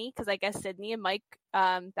Sydney, because I guess Sydney and Mike,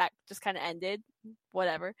 that just kind of ended.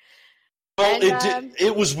 Whatever. Well, and,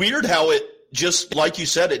 it was weird how it just, like you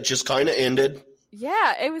said, it just kind of ended.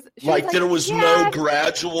 Yeah, it was. Like, there was no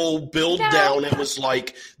gradual build down. It was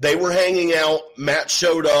like they were hanging out, Matt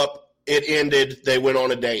showed up, it ended, they went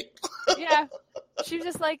on a date. Yeah. She was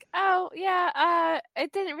just like, oh, yeah,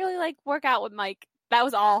 it didn't really, like, work out with Mike. That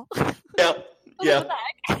was all. Yeah. Yeah.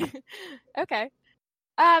 Okay.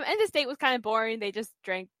 And this date was kind of boring. They just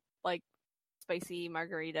drank like spicy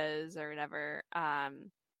margaritas or whatever.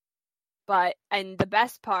 But the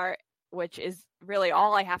best part, which is really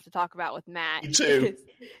all I have to talk about with Matt,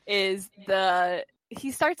 is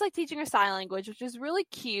he starts like teaching her sign language, which is really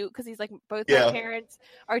cute because he's like, both my parents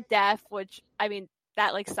are deaf, which I mean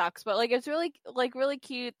that like sucks, but like it's really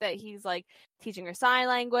cute that he's like teaching her sign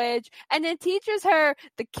language, and then teaches her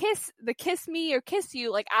the kiss me or kiss you,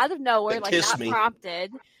 like out of nowhere, like not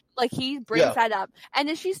prompted. Like he brings that up, and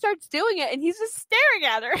then she starts doing it, and he's just staring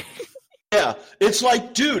at her. Yeah, it's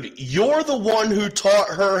like, dude, you're the one who taught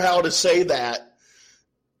her how to say that,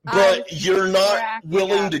 but you're not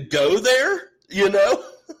willing to go there, you know?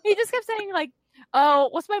 He just kept saying like, oh,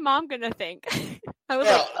 what's my mom gonna think? I was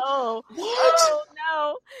like, oh, what?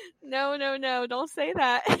 Oh, no, don't say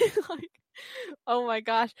that. Like, oh my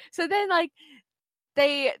gosh. So then like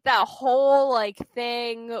that whole like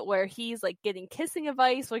thing where he's like getting kissing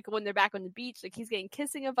advice, like when they're back on the beach, like he's getting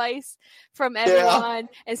kissing advice from everyone,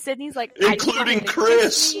 and Sydney's like, including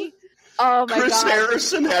Chris. Oh my Chris God.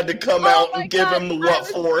 Harrison had to come out and give him the what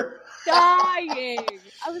for. dying.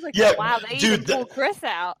 I was like, wow, they even pulled Chris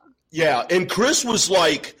out. Yeah, and Chris was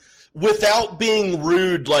like, without being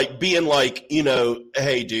rude, like being like,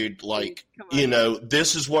 hey, dude, like,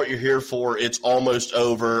 this is what you're here for. It's almost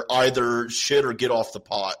over. Either shit or get off the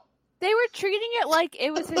pot. They were treating it like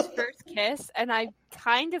it was his first kiss, and I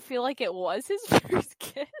kind of feel like it was his first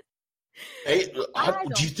kiss. Hey,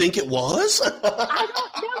 do you think it was? I don't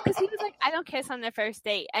know, because he was like, I don't kiss on the first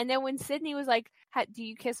date. And then when Sydney was like, do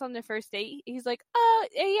you kiss on the first date? He's like,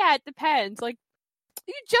 yeah, it depends. Like,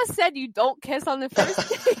 you just said you don't kiss on the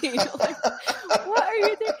first date. Like, what are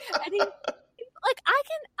you doing? And he, like,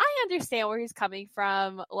 I understand where he's coming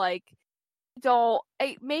from. Like,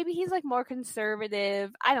 maybe he's like more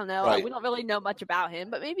conservative. I don't know. Right. We don't really know much about him,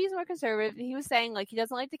 but maybe he's more conservative. He was saying like he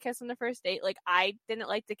doesn't like to kiss on the first date. Like I didn't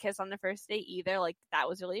like to kiss on the first date either. Like that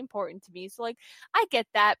was really important to me. So like I get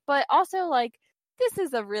that, but also like this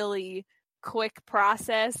is a really quick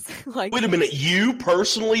process. Like, wait a minute, you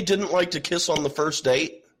personally didn't like to kiss on the first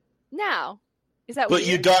date? No. Is that but weird?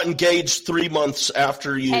 You got engaged 3 months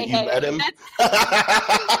after you met him?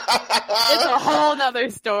 It's a whole nother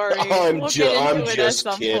story. I'm just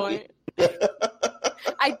kidding.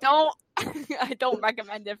 I don't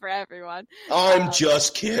recommend it for everyone. I'm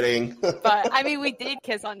just kidding. But I mean, we did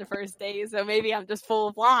kiss on the first date, so maybe I'm just full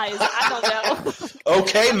of lies. I don't know.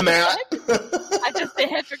 Okay, Matt. I'm just a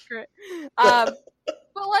hypocrite. But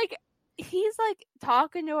like, he's like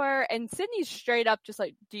talking to her, and Sydney's straight up just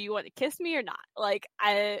like, "Do you want to kiss me or not?" Like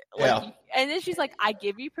and then she's like, "I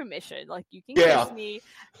give you permission. Like you can kiss me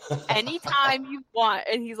anytime you want."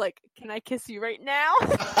 And he's like, "Can I kiss you right now?"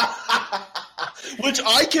 Which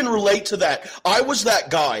I can relate to that. I was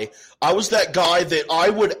that guy that I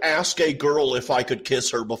would ask a girl if I could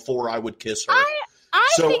kiss her before I would kiss her.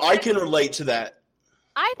 I can relate to that.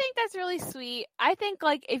 I think that's really sweet. I think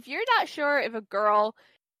like if you're not sure if a girl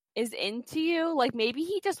is into you, like maybe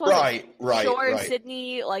he just wasn't sure of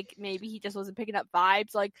Sydney, like maybe he just wasn't picking up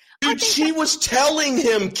vibes. Like, dude, she was telling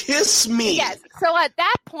him, "Kiss me." Yes. So at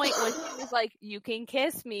that point, when he was like, "You can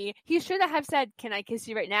kiss me," he should have said, "Can I kiss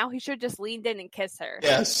you right now?" He should have just leaned in and kissed her.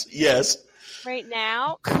 Yes. Right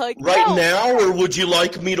now, like now, or would you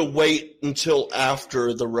like me to wait until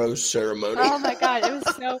after the rose ceremony? Oh my god, it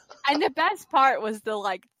was so. And the best part was the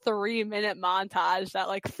like 3-minute montage that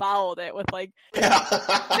like followed it with like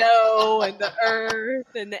snow and the earth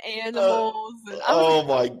and the animals. And oh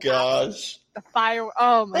my gosh, the fire!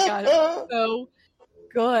 Oh my god, it was so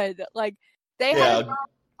good. Like they had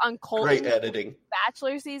on Colton's great editing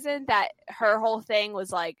Bachelor season that her whole thing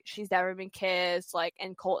was like she's never been kissed, like,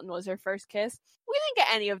 and Colton was her first kiss. We didn't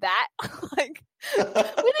get any of that. Like we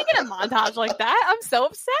didn't get a montage like that. I'm so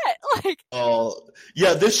upset. Like, oh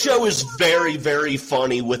yeah, this show is very, very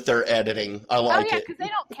funny with their editing. I like it because they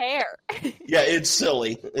don't care. Yeah, it's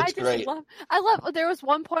silly. It's great. I love. There was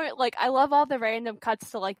one point like I love all the random cuts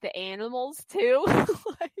to like the animals too.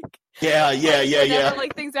 Like. Yeah. Whenever,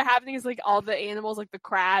 like things are happening, is like all the animals, like the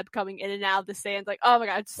crab coming in and out of the sands. Like, oh my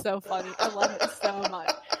god, it's so funny. I love it so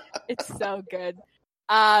much. It's so good.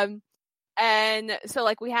 And so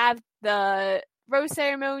like we have the rose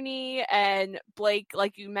ceremony, and Blake,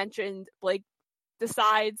 like you mentioned, Blake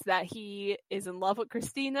decides that he is in love with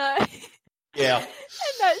Christina. Yeah. And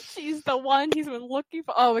that she's the one he's been looking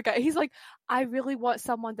for. Oh my god. He's like, I really want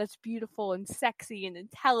someone that's beautiful and sexy and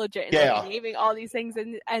intelligent, and like naming all these things,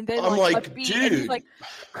 and then I'm like dude, and he's like,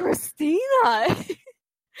 Christina.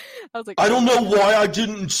 I was like, I don't know why I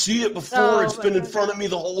didn't see it before. It's been in front of me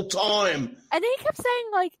the whole time. And then he kept saying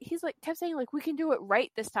like, we can do it right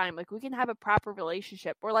this time. Like we can have a proper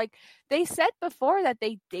relationship. Or like they said before that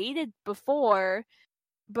they dated before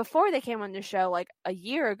they came on the show like a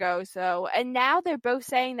year ago. So, and now they're both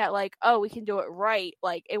saying that like, oh, we can do it right.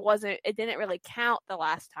 Like it didn't really count the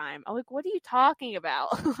last time. I'm like, what are you talking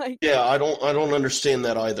about? Like, yeah, I don't understand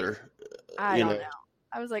that either. I don't know.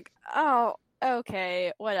 I was like, oh,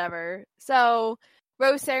 okay, whatever. So,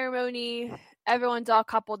 rose ceremony, everyone's all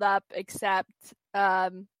coupled up except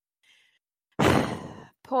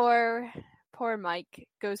poor Mike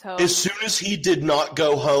goes home. As soon as he did not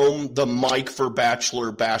go home, the Mike for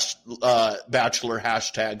Bachelor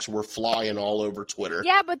hashtags were flying all over Twitter.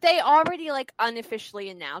 Yeah, but they already like unofficially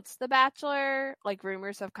announced the Bachelor. Like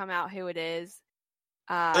rumors have come out who it is.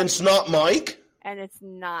 And it's not Mike? And it's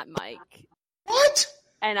not Mike. What?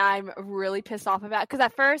 And I'm really pissed off about it. Because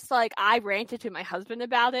at first, like, I ranted to my husband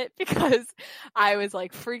about it because I was,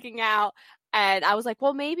 like, freaking out. And I was like,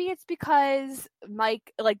 well, maybe it's because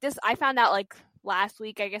Mike, like, this, I found out, like, last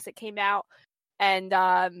week, I guess it came out. And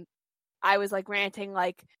I was, like, ranting,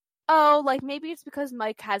 like, oh, like, maybe it's because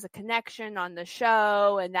Mike has a connection on the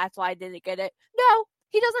show and that's why I didn't get it. No,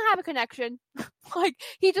 he doesn't have a connection. Like,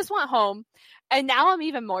 he just went home. And now I'm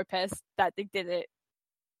even more pissed that they didn't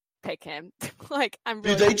pick him. Like, I'm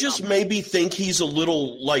really Do they just maybe think he's a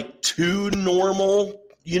little, like, too normal?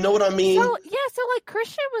 You know what I mean? So, yeah, so, like,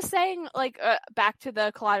 Christian was saying, like, back to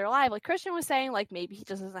the Collider Live, like, Christian was saying, like, maybe he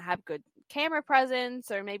just doesn't have good camera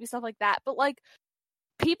presence or maybe stuff like that. But, like,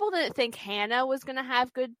 people didn't think Hannah was going to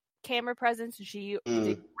have good camera presence. She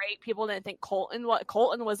did great. People didn't think Colton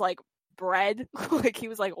was, like, bread. Like, he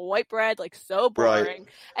was, like, white bread, like, so boring. Right.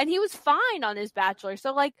 And he was fine on his Bachelor.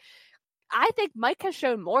 So, like, I think Mike has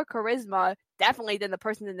shown more charisma, definitely, than the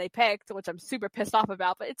person that they picked, which I'm super pissed off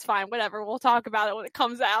about, but it's fine. Whatever. We'll talk about it when it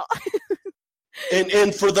comes out.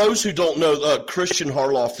 And for those who don't know, Christian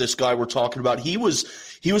Harloff, this guy we're talking about, he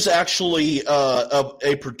was actually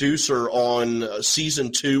a producer on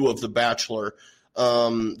season 2 of The Bachelor.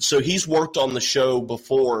 So he's worked on the show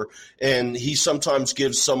before, and he sometimes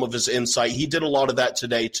gives some of his insight. He did a lot of that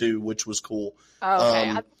today, too, which was cool. Oh, okay.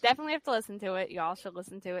 I definitely have to listen to it. Y'all should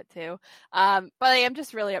listen to it, too. But I am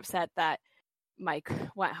just really upset that Mike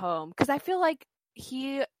went home, because I feel like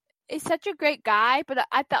he is such a great guy, but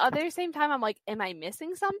at the other same time, I'm like, am I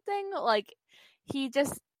missing something? Like, he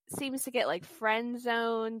just seems to get, like, friend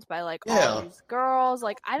zoned by, like, all these girls.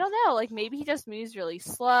 Like, I don't know. Like, maybe he just moves really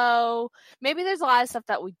slow. Maybe there's a lot of stuff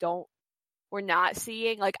that we're not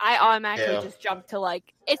seeing. Like, I automatically just jump to,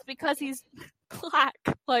 like, it's because he's black.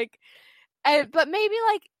 Like, but maybe,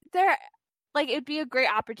 like, it'd be a great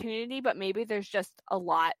opportunity, but maybe there's just a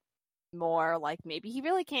lot more. Like, maybe he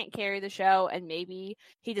really can't carry the show, and maybe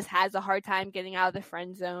he just has a hard time getting out of the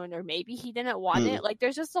friend zone, or maybe he didn't want it. Like,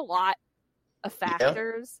 there's just a lot of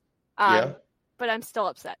factors. But I'm still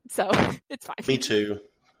upset, so it's fine. Me too.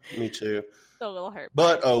 Still a little hurt.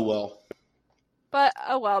 But oh well.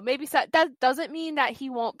 Maybe that doesn't mean that he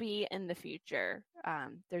won't be in the future.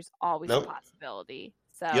 There's always a possibility.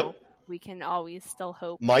 So we can always still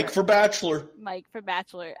hope. Mike for Bachelor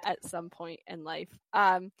at some point in life.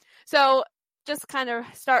 So just kind of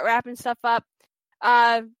start wrapping stuff up.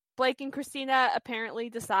 Blake and Christina apparently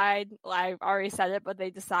decide, I've already said it, but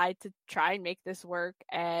they decide to try and make this work,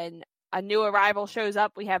 and a new arrival shows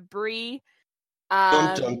up. We have Bree.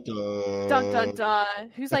 Dun, dun, dun. Dun, dun,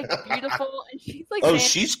 dun, who's, like, beautiful, and she's, like,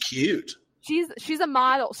 she's cute. She's a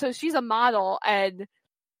model. So she's a model, and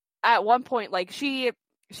at one point, like, she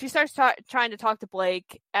starts trying to talk to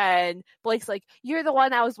Blake, and Blake's like, "You're the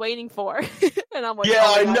one I was waiting for." And I'm like, yeah,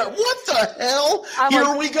 I know. What the hell?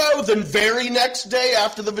 Here we go. The very next day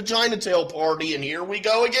after the Vagina Tail party, and here we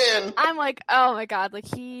go again. I'm like, oh my god, like,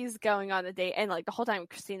 he's going on a date, and, like, the whole time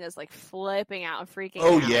Christina's, like, flipping out and freaking out.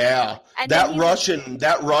 Oh yeah, and that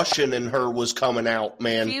Russian in her was coming out,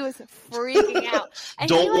 man. She was freaking out. And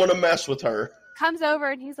don't want to mess with her. Comes over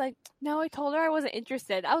and he's like, "No, I told her I wasn't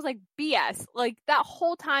interested." I was like, BS. Like, that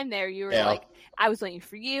whole time there, you were like, I was waiting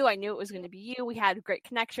for you. I knew it was going to be you. We had a great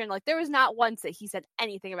connection. Like, there was not once that he said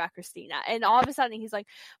anything about Christina. And all of a sudden he's like,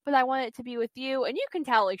 "But I want it to be with you." And you can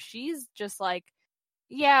tell, like, she's just like,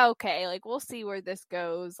 yeah, okay, like, we'll see where this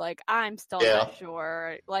goes. Like, I'm still not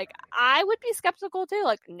sure. Like, I would be skeptical too.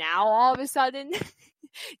 Like, now all of a sudden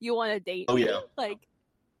you want to date me? Like,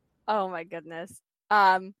 oh my goodness.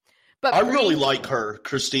 But I really like her,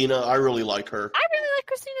 Christina. I really like her. I really like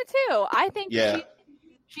Christina too. I think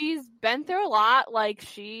she's been through a lot. Like,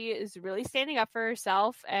 she is really standing up for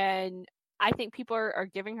herself, and I think people are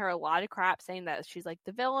giving her a lot of crap, saying that she's, like,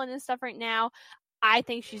 the villain and stuff right now. I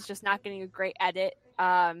think she's just not getting a great edit.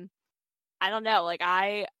 I don't know. Like,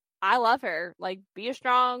 I love her. Like, be a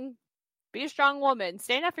strong woman.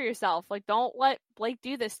 Stand up for yourself. Like, don't let Blake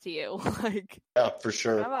do this to you. Like, yeah, for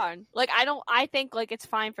sure. Come on. Like, I think, like, it's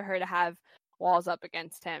fine for her to have walls up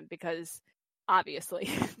against him, because obviously.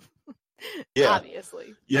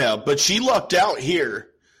 Obviously. Yeah, but she lucked out here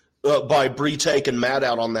by Bree taking Matt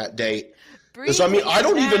out on that date. Because, I mean, I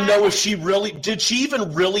don't even know if did she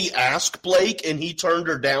even really ask Blake and he turned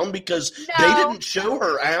her down? Because they didn't show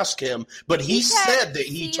her ask him, but he said that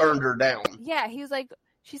he turned her down. Yeah, he was like,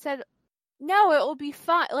 she said, "No, it will be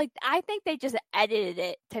fun." Like, I think they just edited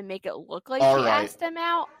it to make it look like asked him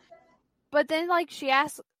out. But then, like, she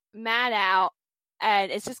asked Matt out,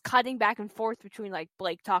 and it's just cutting back and forth between, like,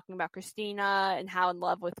 Blake talking about Christina and how in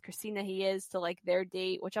love with Christina he is, to, like, their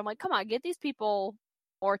date, which I'm like, come on, give these people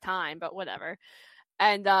more time, but whatever.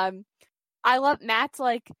 And I love Matt's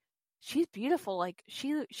like, she's beautiful, like,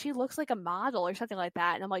 she looks like a model or something like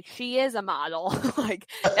that, and I'm like, she is a model. Like,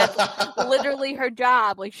 that's literally her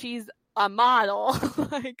job. Like, she's a model.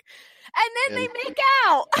 Like, and then they make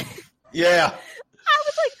out. Yeah. I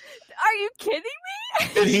was like, are you kidding me?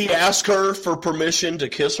 Did he ask her for permission to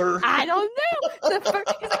kiss her? I don't know. He's like,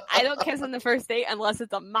 I don't kiss on the first date unless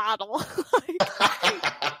it's a model. Like,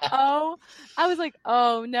 I was like,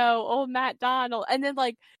 oh no, old Matt Donald. And then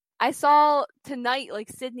like I saw tonight, like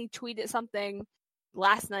Sydney tweeted something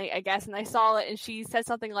last night, I guess, and I saw it, and she said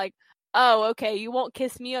something like, oh, okay, you won't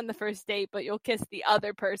kiss me on the first date, but you'll kiss the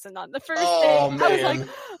other person on the first date. Man. I was like,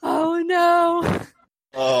 oh no.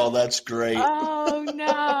 Oh, that's great. Oh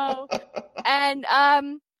no. And I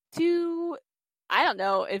don't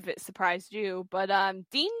know if it surprised you, but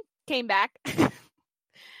Dean came back.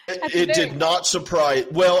 It did not surprise.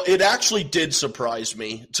 Well, it actually did surprise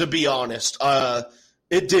me, to be honest.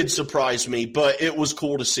 It did surprise me, but it was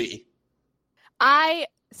cool to see.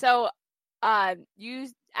 You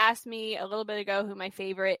asked me a little bit ago who my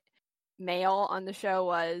favorite male on the show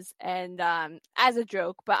was, and as a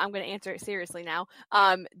joke, but I'm going to answer it seriously now.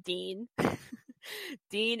 Dean.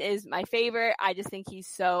 Dean is my favorite. I just think he's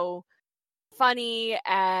so funny,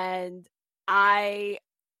 and I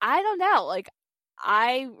don't know, like,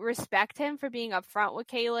 I respect him for being upfront with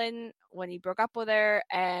Caelynn when he broke up with her,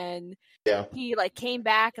 and he like came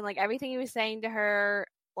back, and like everything he was saying to her,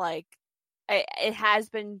 like it has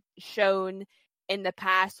been shown in the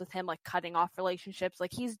past with him like cutting off relationships.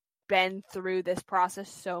 Like he's been through this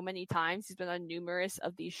process so many times. He's been on numerous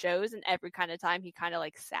of these shows, and every kind of time he kind of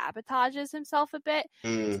like sabotages himself a bit.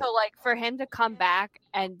 So like for him to come back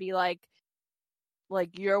and be like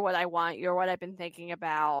you're what I want, you're what I've been thinking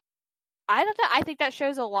about, I don't know. I think that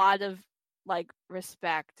shows a lot of like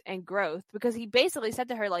respect and growth, because he basically said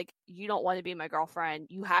to her like, you don't want to be my girlfriend,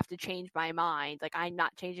 you have to change my mind. Like, I'm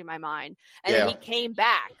not changing my mind. And then he came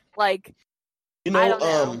back. Like, you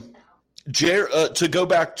know, Jared, to go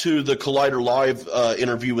back to the Collider Live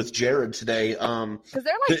interview with Jared today, because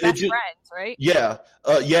they're like best friends, right? Yeah,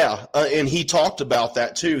 and he talked about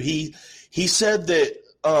that too. He said that.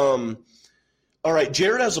 All right,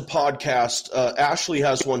 Jared has a podcast. Ashley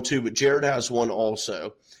has one too, but Jared has one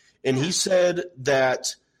also. And he said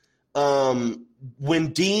that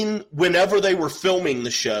whenever they were filming the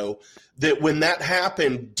show, that when that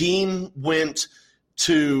happened, Dean went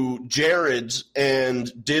to Jared's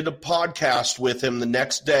and did a podcast with him the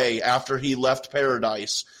next day after he left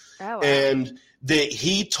Paradise. Oh, wow. And that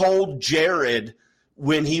he told Jared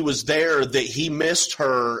when he was there that he missed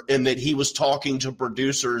her and that he was talking to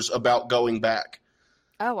producers about going back.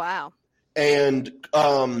 Oh, wow. And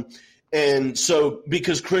so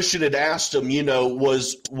because Christian had asked him, you know,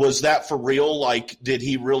 was that for real? Like, did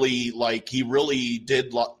he really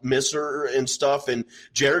did miss her and stuff? And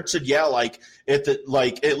Jared said, yeah,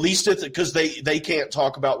 because they can't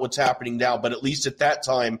talk about what's happening now, but at least at that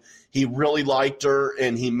time he really liked her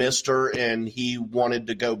and he missed her and he wanted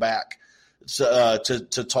to go back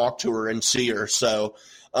to talk to her and see her. So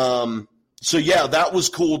yeah, that was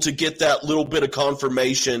cool to get that little bit of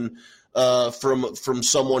confirmation from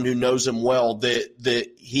someone who knows him well that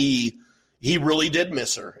he really did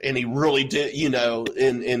miss her, and he really did, you know,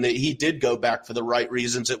 and that he did go back for the right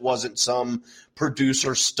reasons. It wasn't some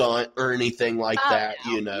producer stunt or anything like that,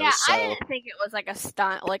 no. You know. Yeah, so. I didn't think it was like a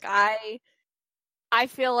stunt. Like I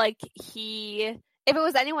feel like if it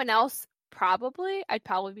was anyone else, I'd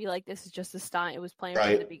probably be like, this is just a stunt. It was planned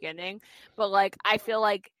from the beginning. But like, I feel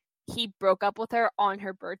like he broke up with her on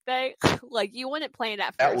her birthday. Like, you wouldn't plan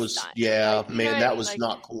that for a stunt. Yeah, like, man, that was like,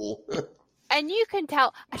 not cool. And you can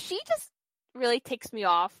tell, she just really ticks me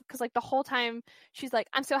off, because like the whole time she's like,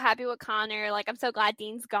 I'm so happy with Connor, like I'm so glad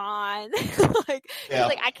Dean's gone. Like, she's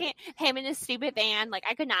like, I can't, him in his stupid van, like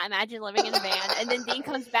I could not imagine living in a van. And then Dean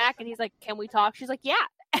comes back and he's like, can we talk? She's like, yeah,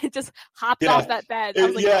 and just hopped off that bed. I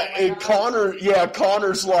was like, and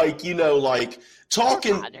Connor's like, you know, like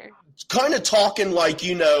talking kind of talking like,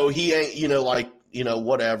 you know, he ain't, you know, like, you know,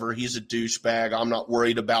 whatever, he's a douchebag, I'm not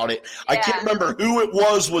worried about it. I can't remember who it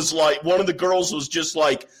was like, one of the girls was just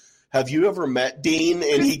like, have you ever met Dean? And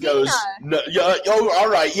Christina. He goes, no, yeah, oh, all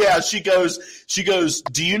right, yeah. She goes,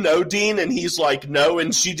 do you know Dean? And he's like, no.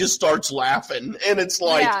 And she just starts laughing. And it's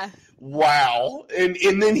like, wow.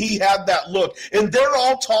 And then he had that look. And they're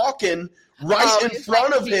all talking right in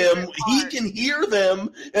front of him. He can hear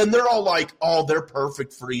them. And they're all like, oh, they're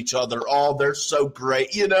perfect for each other. Oh, they're so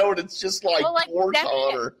great. You know, and it's just like, poor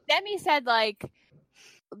Connor. Demi said, like,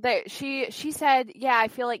 she said, yeah, I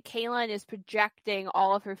feel like Caelynn is projecting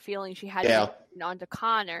all of her feelings she had onto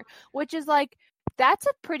Connor, which is like, that's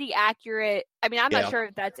a pretty accurate, I mean, I'm not sure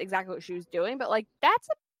if that's exactly what she was doing, but like, I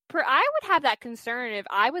would have that concern if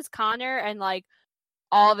I was Connor and like,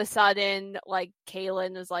 all of a sudden, like,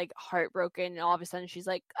 Caelynn was like heartbroken and all of a sudden she's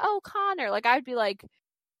like, oh, Connor, like, I'd be like,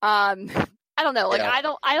 I don't know, like, I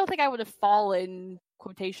don't think I would have fallen,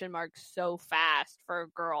 quotation marks, so fast for a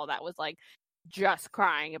girl that was like, just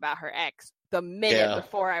crying about her ex the minute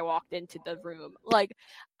before I walked into the room. Like,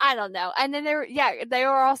 I don't know. And then they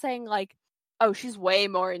were all saying like, oh, she's way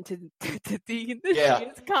more into Dean than she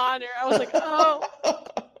is Connor. I was like, oh.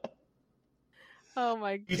 Oh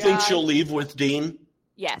my god. You think she'll leave with Dean?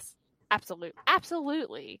 Yes. Absolutely.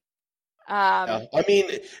 I mean,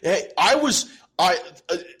 I was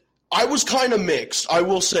kind of mixed. I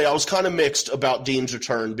will say I was kind of mixed about Dean's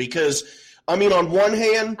return because, I mean, on one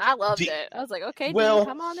hand, I loved it. I was like, okay, Dean,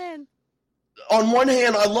 come on in. On one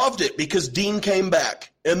hand, I loved it because Dean came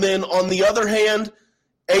back, and then on the other hand,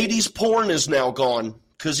 80s porn is now gone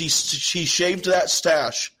because she shaved that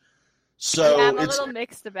stash. So I'm a little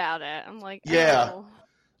mixed about it. I'm like,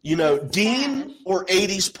 you know, Dean or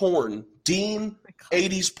 80s porn. Dean,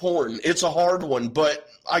 80s porn. It's a hard one, but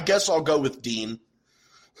I guess I'll go with Dean.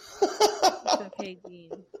 It's okay,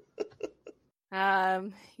 Dean.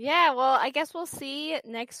 Yeah, well, I guess we'll see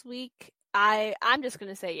next week. I'm just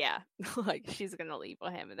gonna say like she's gonna leave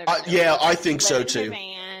with him. And I think so too.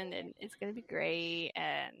 Van, and it's gonna be great.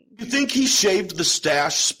 And you think he shaved the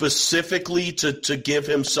stash specifically to give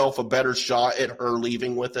himself a better shot at her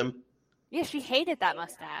leaving with him? Yeah, she hated that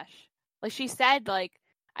mustache. Like she said, like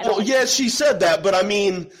she said that, but I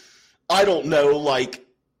mean, I don't know. Like,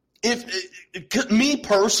 me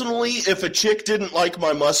personally, if a chick didn't like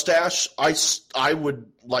my mustache, I would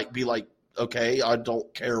be like, okay, I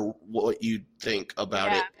don't care what you think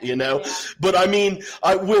about it, you know? Yeah. But I mean,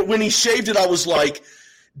 when he shaved it, I was like,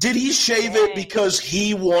 did he shave it because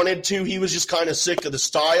he wanted to? He was just kind of sick of the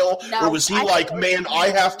style? No, or was he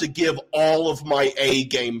I have to give all of my A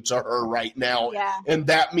game to her right now, and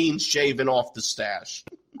that means shaving off the stash?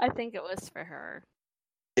 I think it was for her.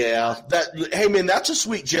 Yeah, hey man, that's a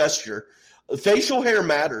sweet gesture. Facial hair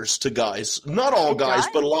matters to guys. Not all guys,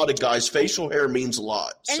 but a lot of guys. Facial hair means a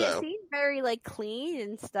lot. And it seemed very like clean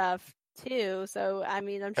and stuff too. So I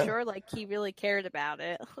mean, I'm sure like he really cared about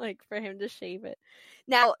it, like for him to shave it.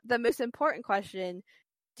 Now, the most important question: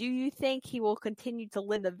 do you think he will continue to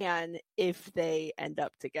live in the van if they end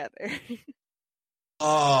up together?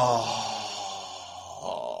 A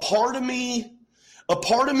part of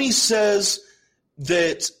me says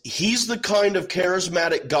that he's the kind of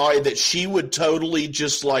charismatic guy that she would totally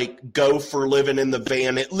just like go for living in the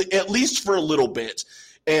van, at least for a little bit,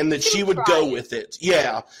 and that she would go with it.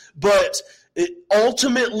 Yeah, but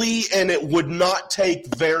ultimately, and it would not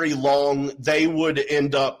take very long, they would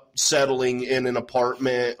end up settling in an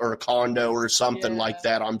apartment or a condo or something like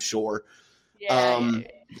that, I'm sure. Yeah.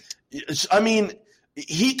 I mean,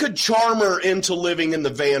 he could charm her into living in the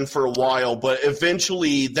van for a while, but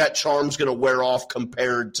eventually that charm's going to wear off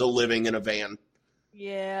compared to living in a van.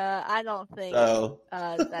 Yeah, I don't think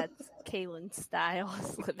that's Kaylin's style.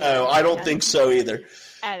 No, I don't think so either.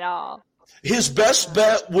 At all. His best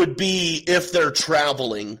bet would be if they're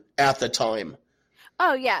traveling at the time.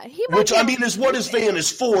 Oh, yeah. Which, I mean, is what his van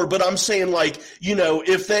is for, but I'm saying, like, you know,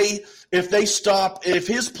 if they stop, if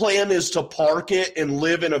his plan is to park it and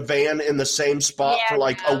live in a van in the same spot for,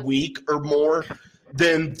 like, a week or more,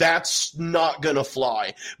 then that's not going to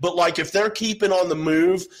fly. But, like, if they're keeping on the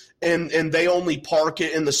move and they only park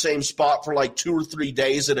it in the same spot for, like, 2 or 3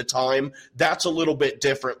 days at a time, that's a little bit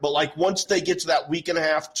different. But, like, once they get to that week and a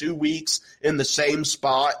half, 2 weeks in the same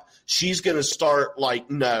spot, she's going to start like,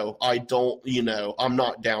 no, I don't, you know, I'm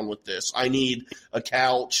not down with this. I need a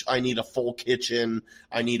couch. I need a full kitchen.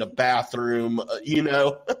 I need a bathroom, you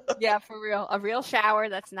know? Yeah, for real. A real shower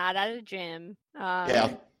that's not at a gym.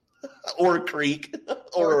 Yeah. Or a creek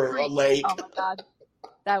or a lake. Oh, my God.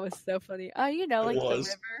 That was so funny. Oh, you know, like the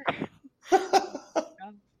river.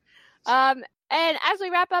 And as we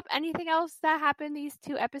wrap up, anything else that happened these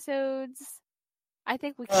 2 episodes? I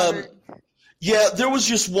think we covered... Yeah, there was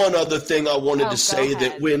just one other thing I wanted to say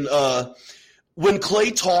that when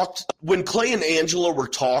Clay and Angela were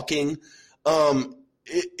talking, my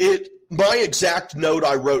exact note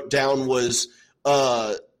I wrote down was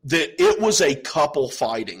that it was a couple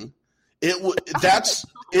fighting. That's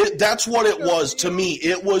what it was to me.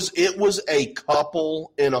 It was a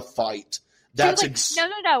couple in a fight. That's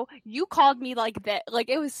no. You called me like that. Like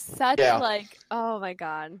it was such like, oh my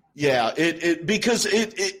God. Yeah, because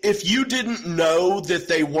if you didn't know that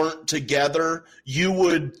they weren't together, you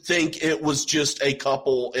would think it was just a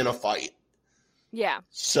couple in a fight. Yeah.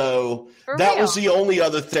 So that was the only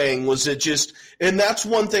other thing. Was it just? And that's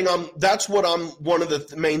one thing. One of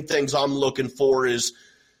the main things I'm looking for is,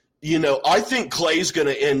 you know, I think Clay's going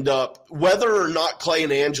to end up, whether or not Clay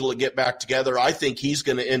and Angela get back together, I think he's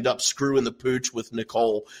going to end up screwing the pooch with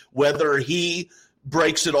Nicole. Whether he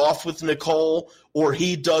breaks it off with Nicole or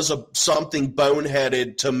he does something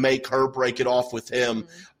boneheaded to make her break it off with him,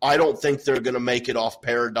 I don't think they're going to make it off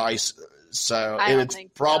Paradise So, and it's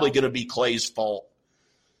probably going to be Clay's fault.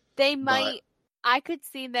 They might. I could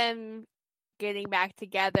see them getting back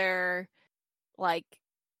together, like,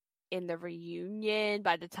 in the reunion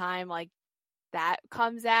by the time, like, that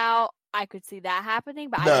comes out. I could see that happening,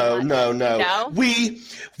 but no. We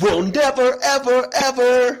will never, ever,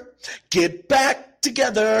 ever get back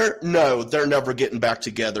together. No, they're never getting back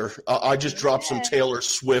together. I just dropped some Taylor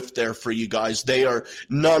Swift there for you guys. They are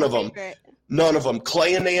none of them. None of them.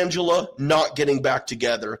 Clay and Angela not getting back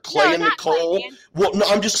together. Clay and Nicole. Well, no,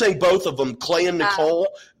 I'm just saying both of them. Clay and Nicole,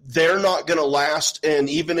 they're not going to last, and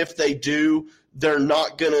even if they do, they're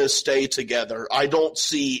not going to stay together. I don't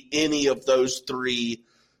see any of those three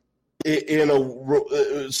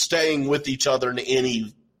staying with each other in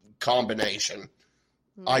any combination.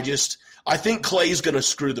 I think Clay's going to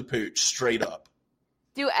screw the pooch straight up.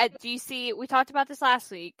 Do you see? We talked about this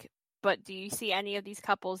last week, but do you see any of these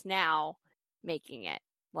couples now making it,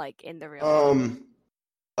 like, in the real world?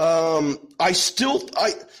 I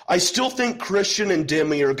still think Christian and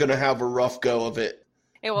Demi are going to have a rough go of it.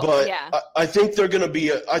 I think they're going to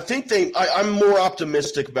be. I'm more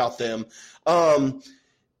optimistic about them.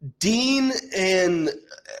 Dean and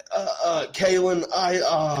Kaylin,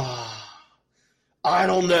 I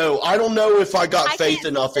don't know. I don't know if I got faith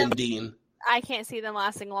enough in Dean. I can't see them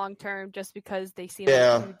lasting long term just because they seem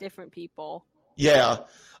like two different people. Yeah.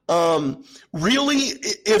 Really,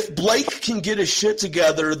 if Blake can get his shit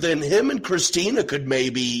together, then him and Christina could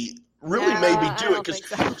maybe do it.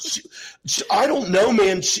 Because I don't know,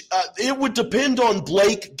 man. It would depend on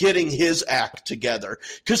Blake getting his act together.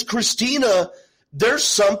 Because Christina, there's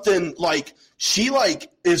something like she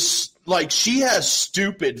has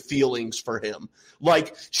stupid feelings for him.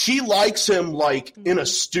 Like, she likes him, like, in a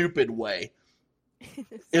stupid way,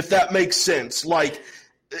 if that makes sense. Like,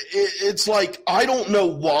 it's like, I don't know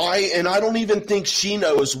why, and I don't even think she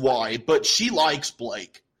knows why, but she likes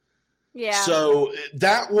Blake. Yeah. So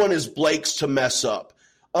that one is Blake's to mess up.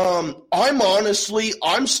 I'm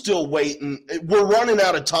still waiting. We're running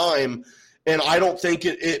out of time, and I don't think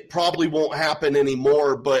it probably won't happen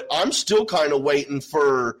anymore, but I'm still kind of waiting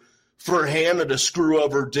for Hannah to screw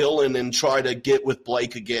over Dylan and try to get with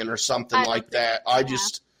Blake again or something like that. I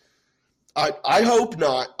hope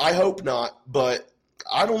not. I hope not, but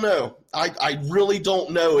I don't know. I really don't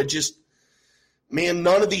know. It just, man,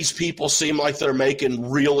 none of these people seem like they're making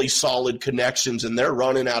really solid connections, and they're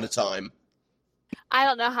running out of time. I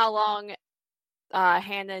don't know how long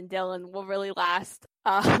Hannah and Dylan will really last.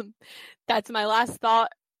 That's my last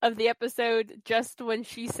thought of the episode, just when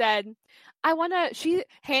she said,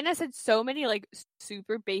 Hannah said so many, like,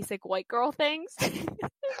 super basic white girl things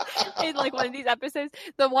in, like, one of these episodes.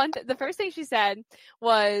 The first thing she said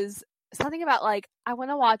was something about, like, I want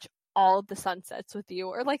to watch all of the sunsets with you,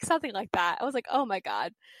 or, like, something like that. I was like, oh my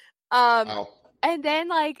God. Wow. And then,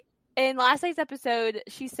 like, in last night's episode,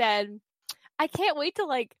 she said, I can't wait to,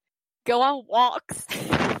 like, go on walks.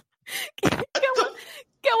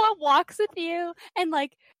 Go on walks with you and,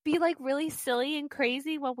 like, be, like, really silly and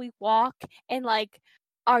crazy when we walk and, like,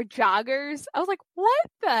 our joggers. I was like, what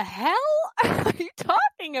the hell are you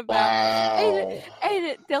talking about? Wow.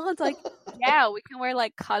 And Dylan's like, yeah, we can wear,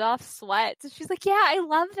 like, cut-off sweats. And she's like, yeah, I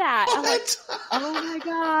love that. I'm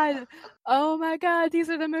like, oh my God,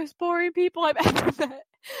 these are the most boring people I've ever met.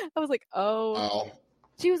 I was like, oh. Wow.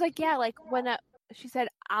 She was like, yeah, like, when she said,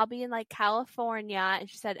 I'll be in, like, California, and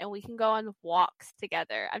she said, and we can go on walks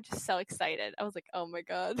together. I'm just so excited. I was like, oh my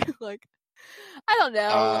God. Like, I don't know.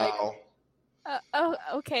 Wow. Like,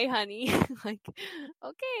 okay, honey. Like,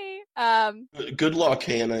 okay. Good luck,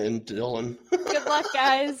 Hannah and Dylan. Good luck,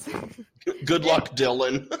 guys. Good luck,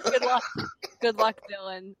 Dylan. Good luck,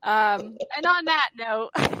 Dylan. And on that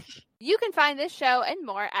note, you can find this show and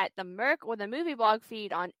more at the Merc with a Movie Blog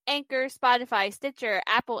feed on Anchor, Spotify, Stitcher,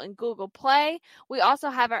 Apple, and Google Play. We also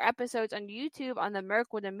have our episodes on YouTube on the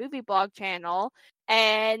Merc with a Movie Blog channel.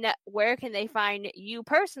 And where can they find you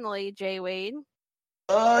personally, Jay Wade?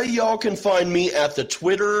 Y'all can find me at the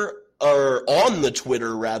Twitter, or on the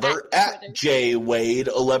Twitter rather, at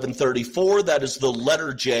JWade1134. That is the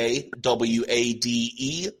letter J,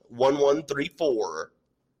 WADE 1134.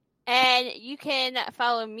 And you can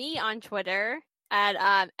follow me on Twitter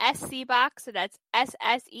at SCBOK, so that's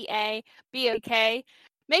SSEABOK.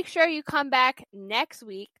 Make sure you come back next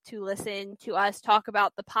week to listen to us talk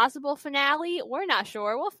about the possible finale. We're not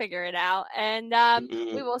sure. We'll figure it out. And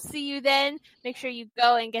we will see you then. Make sure you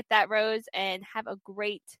go and get that rose and have a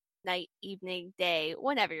great night, evening, day,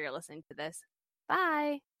 whenever you're listening to this.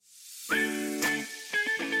 Bye.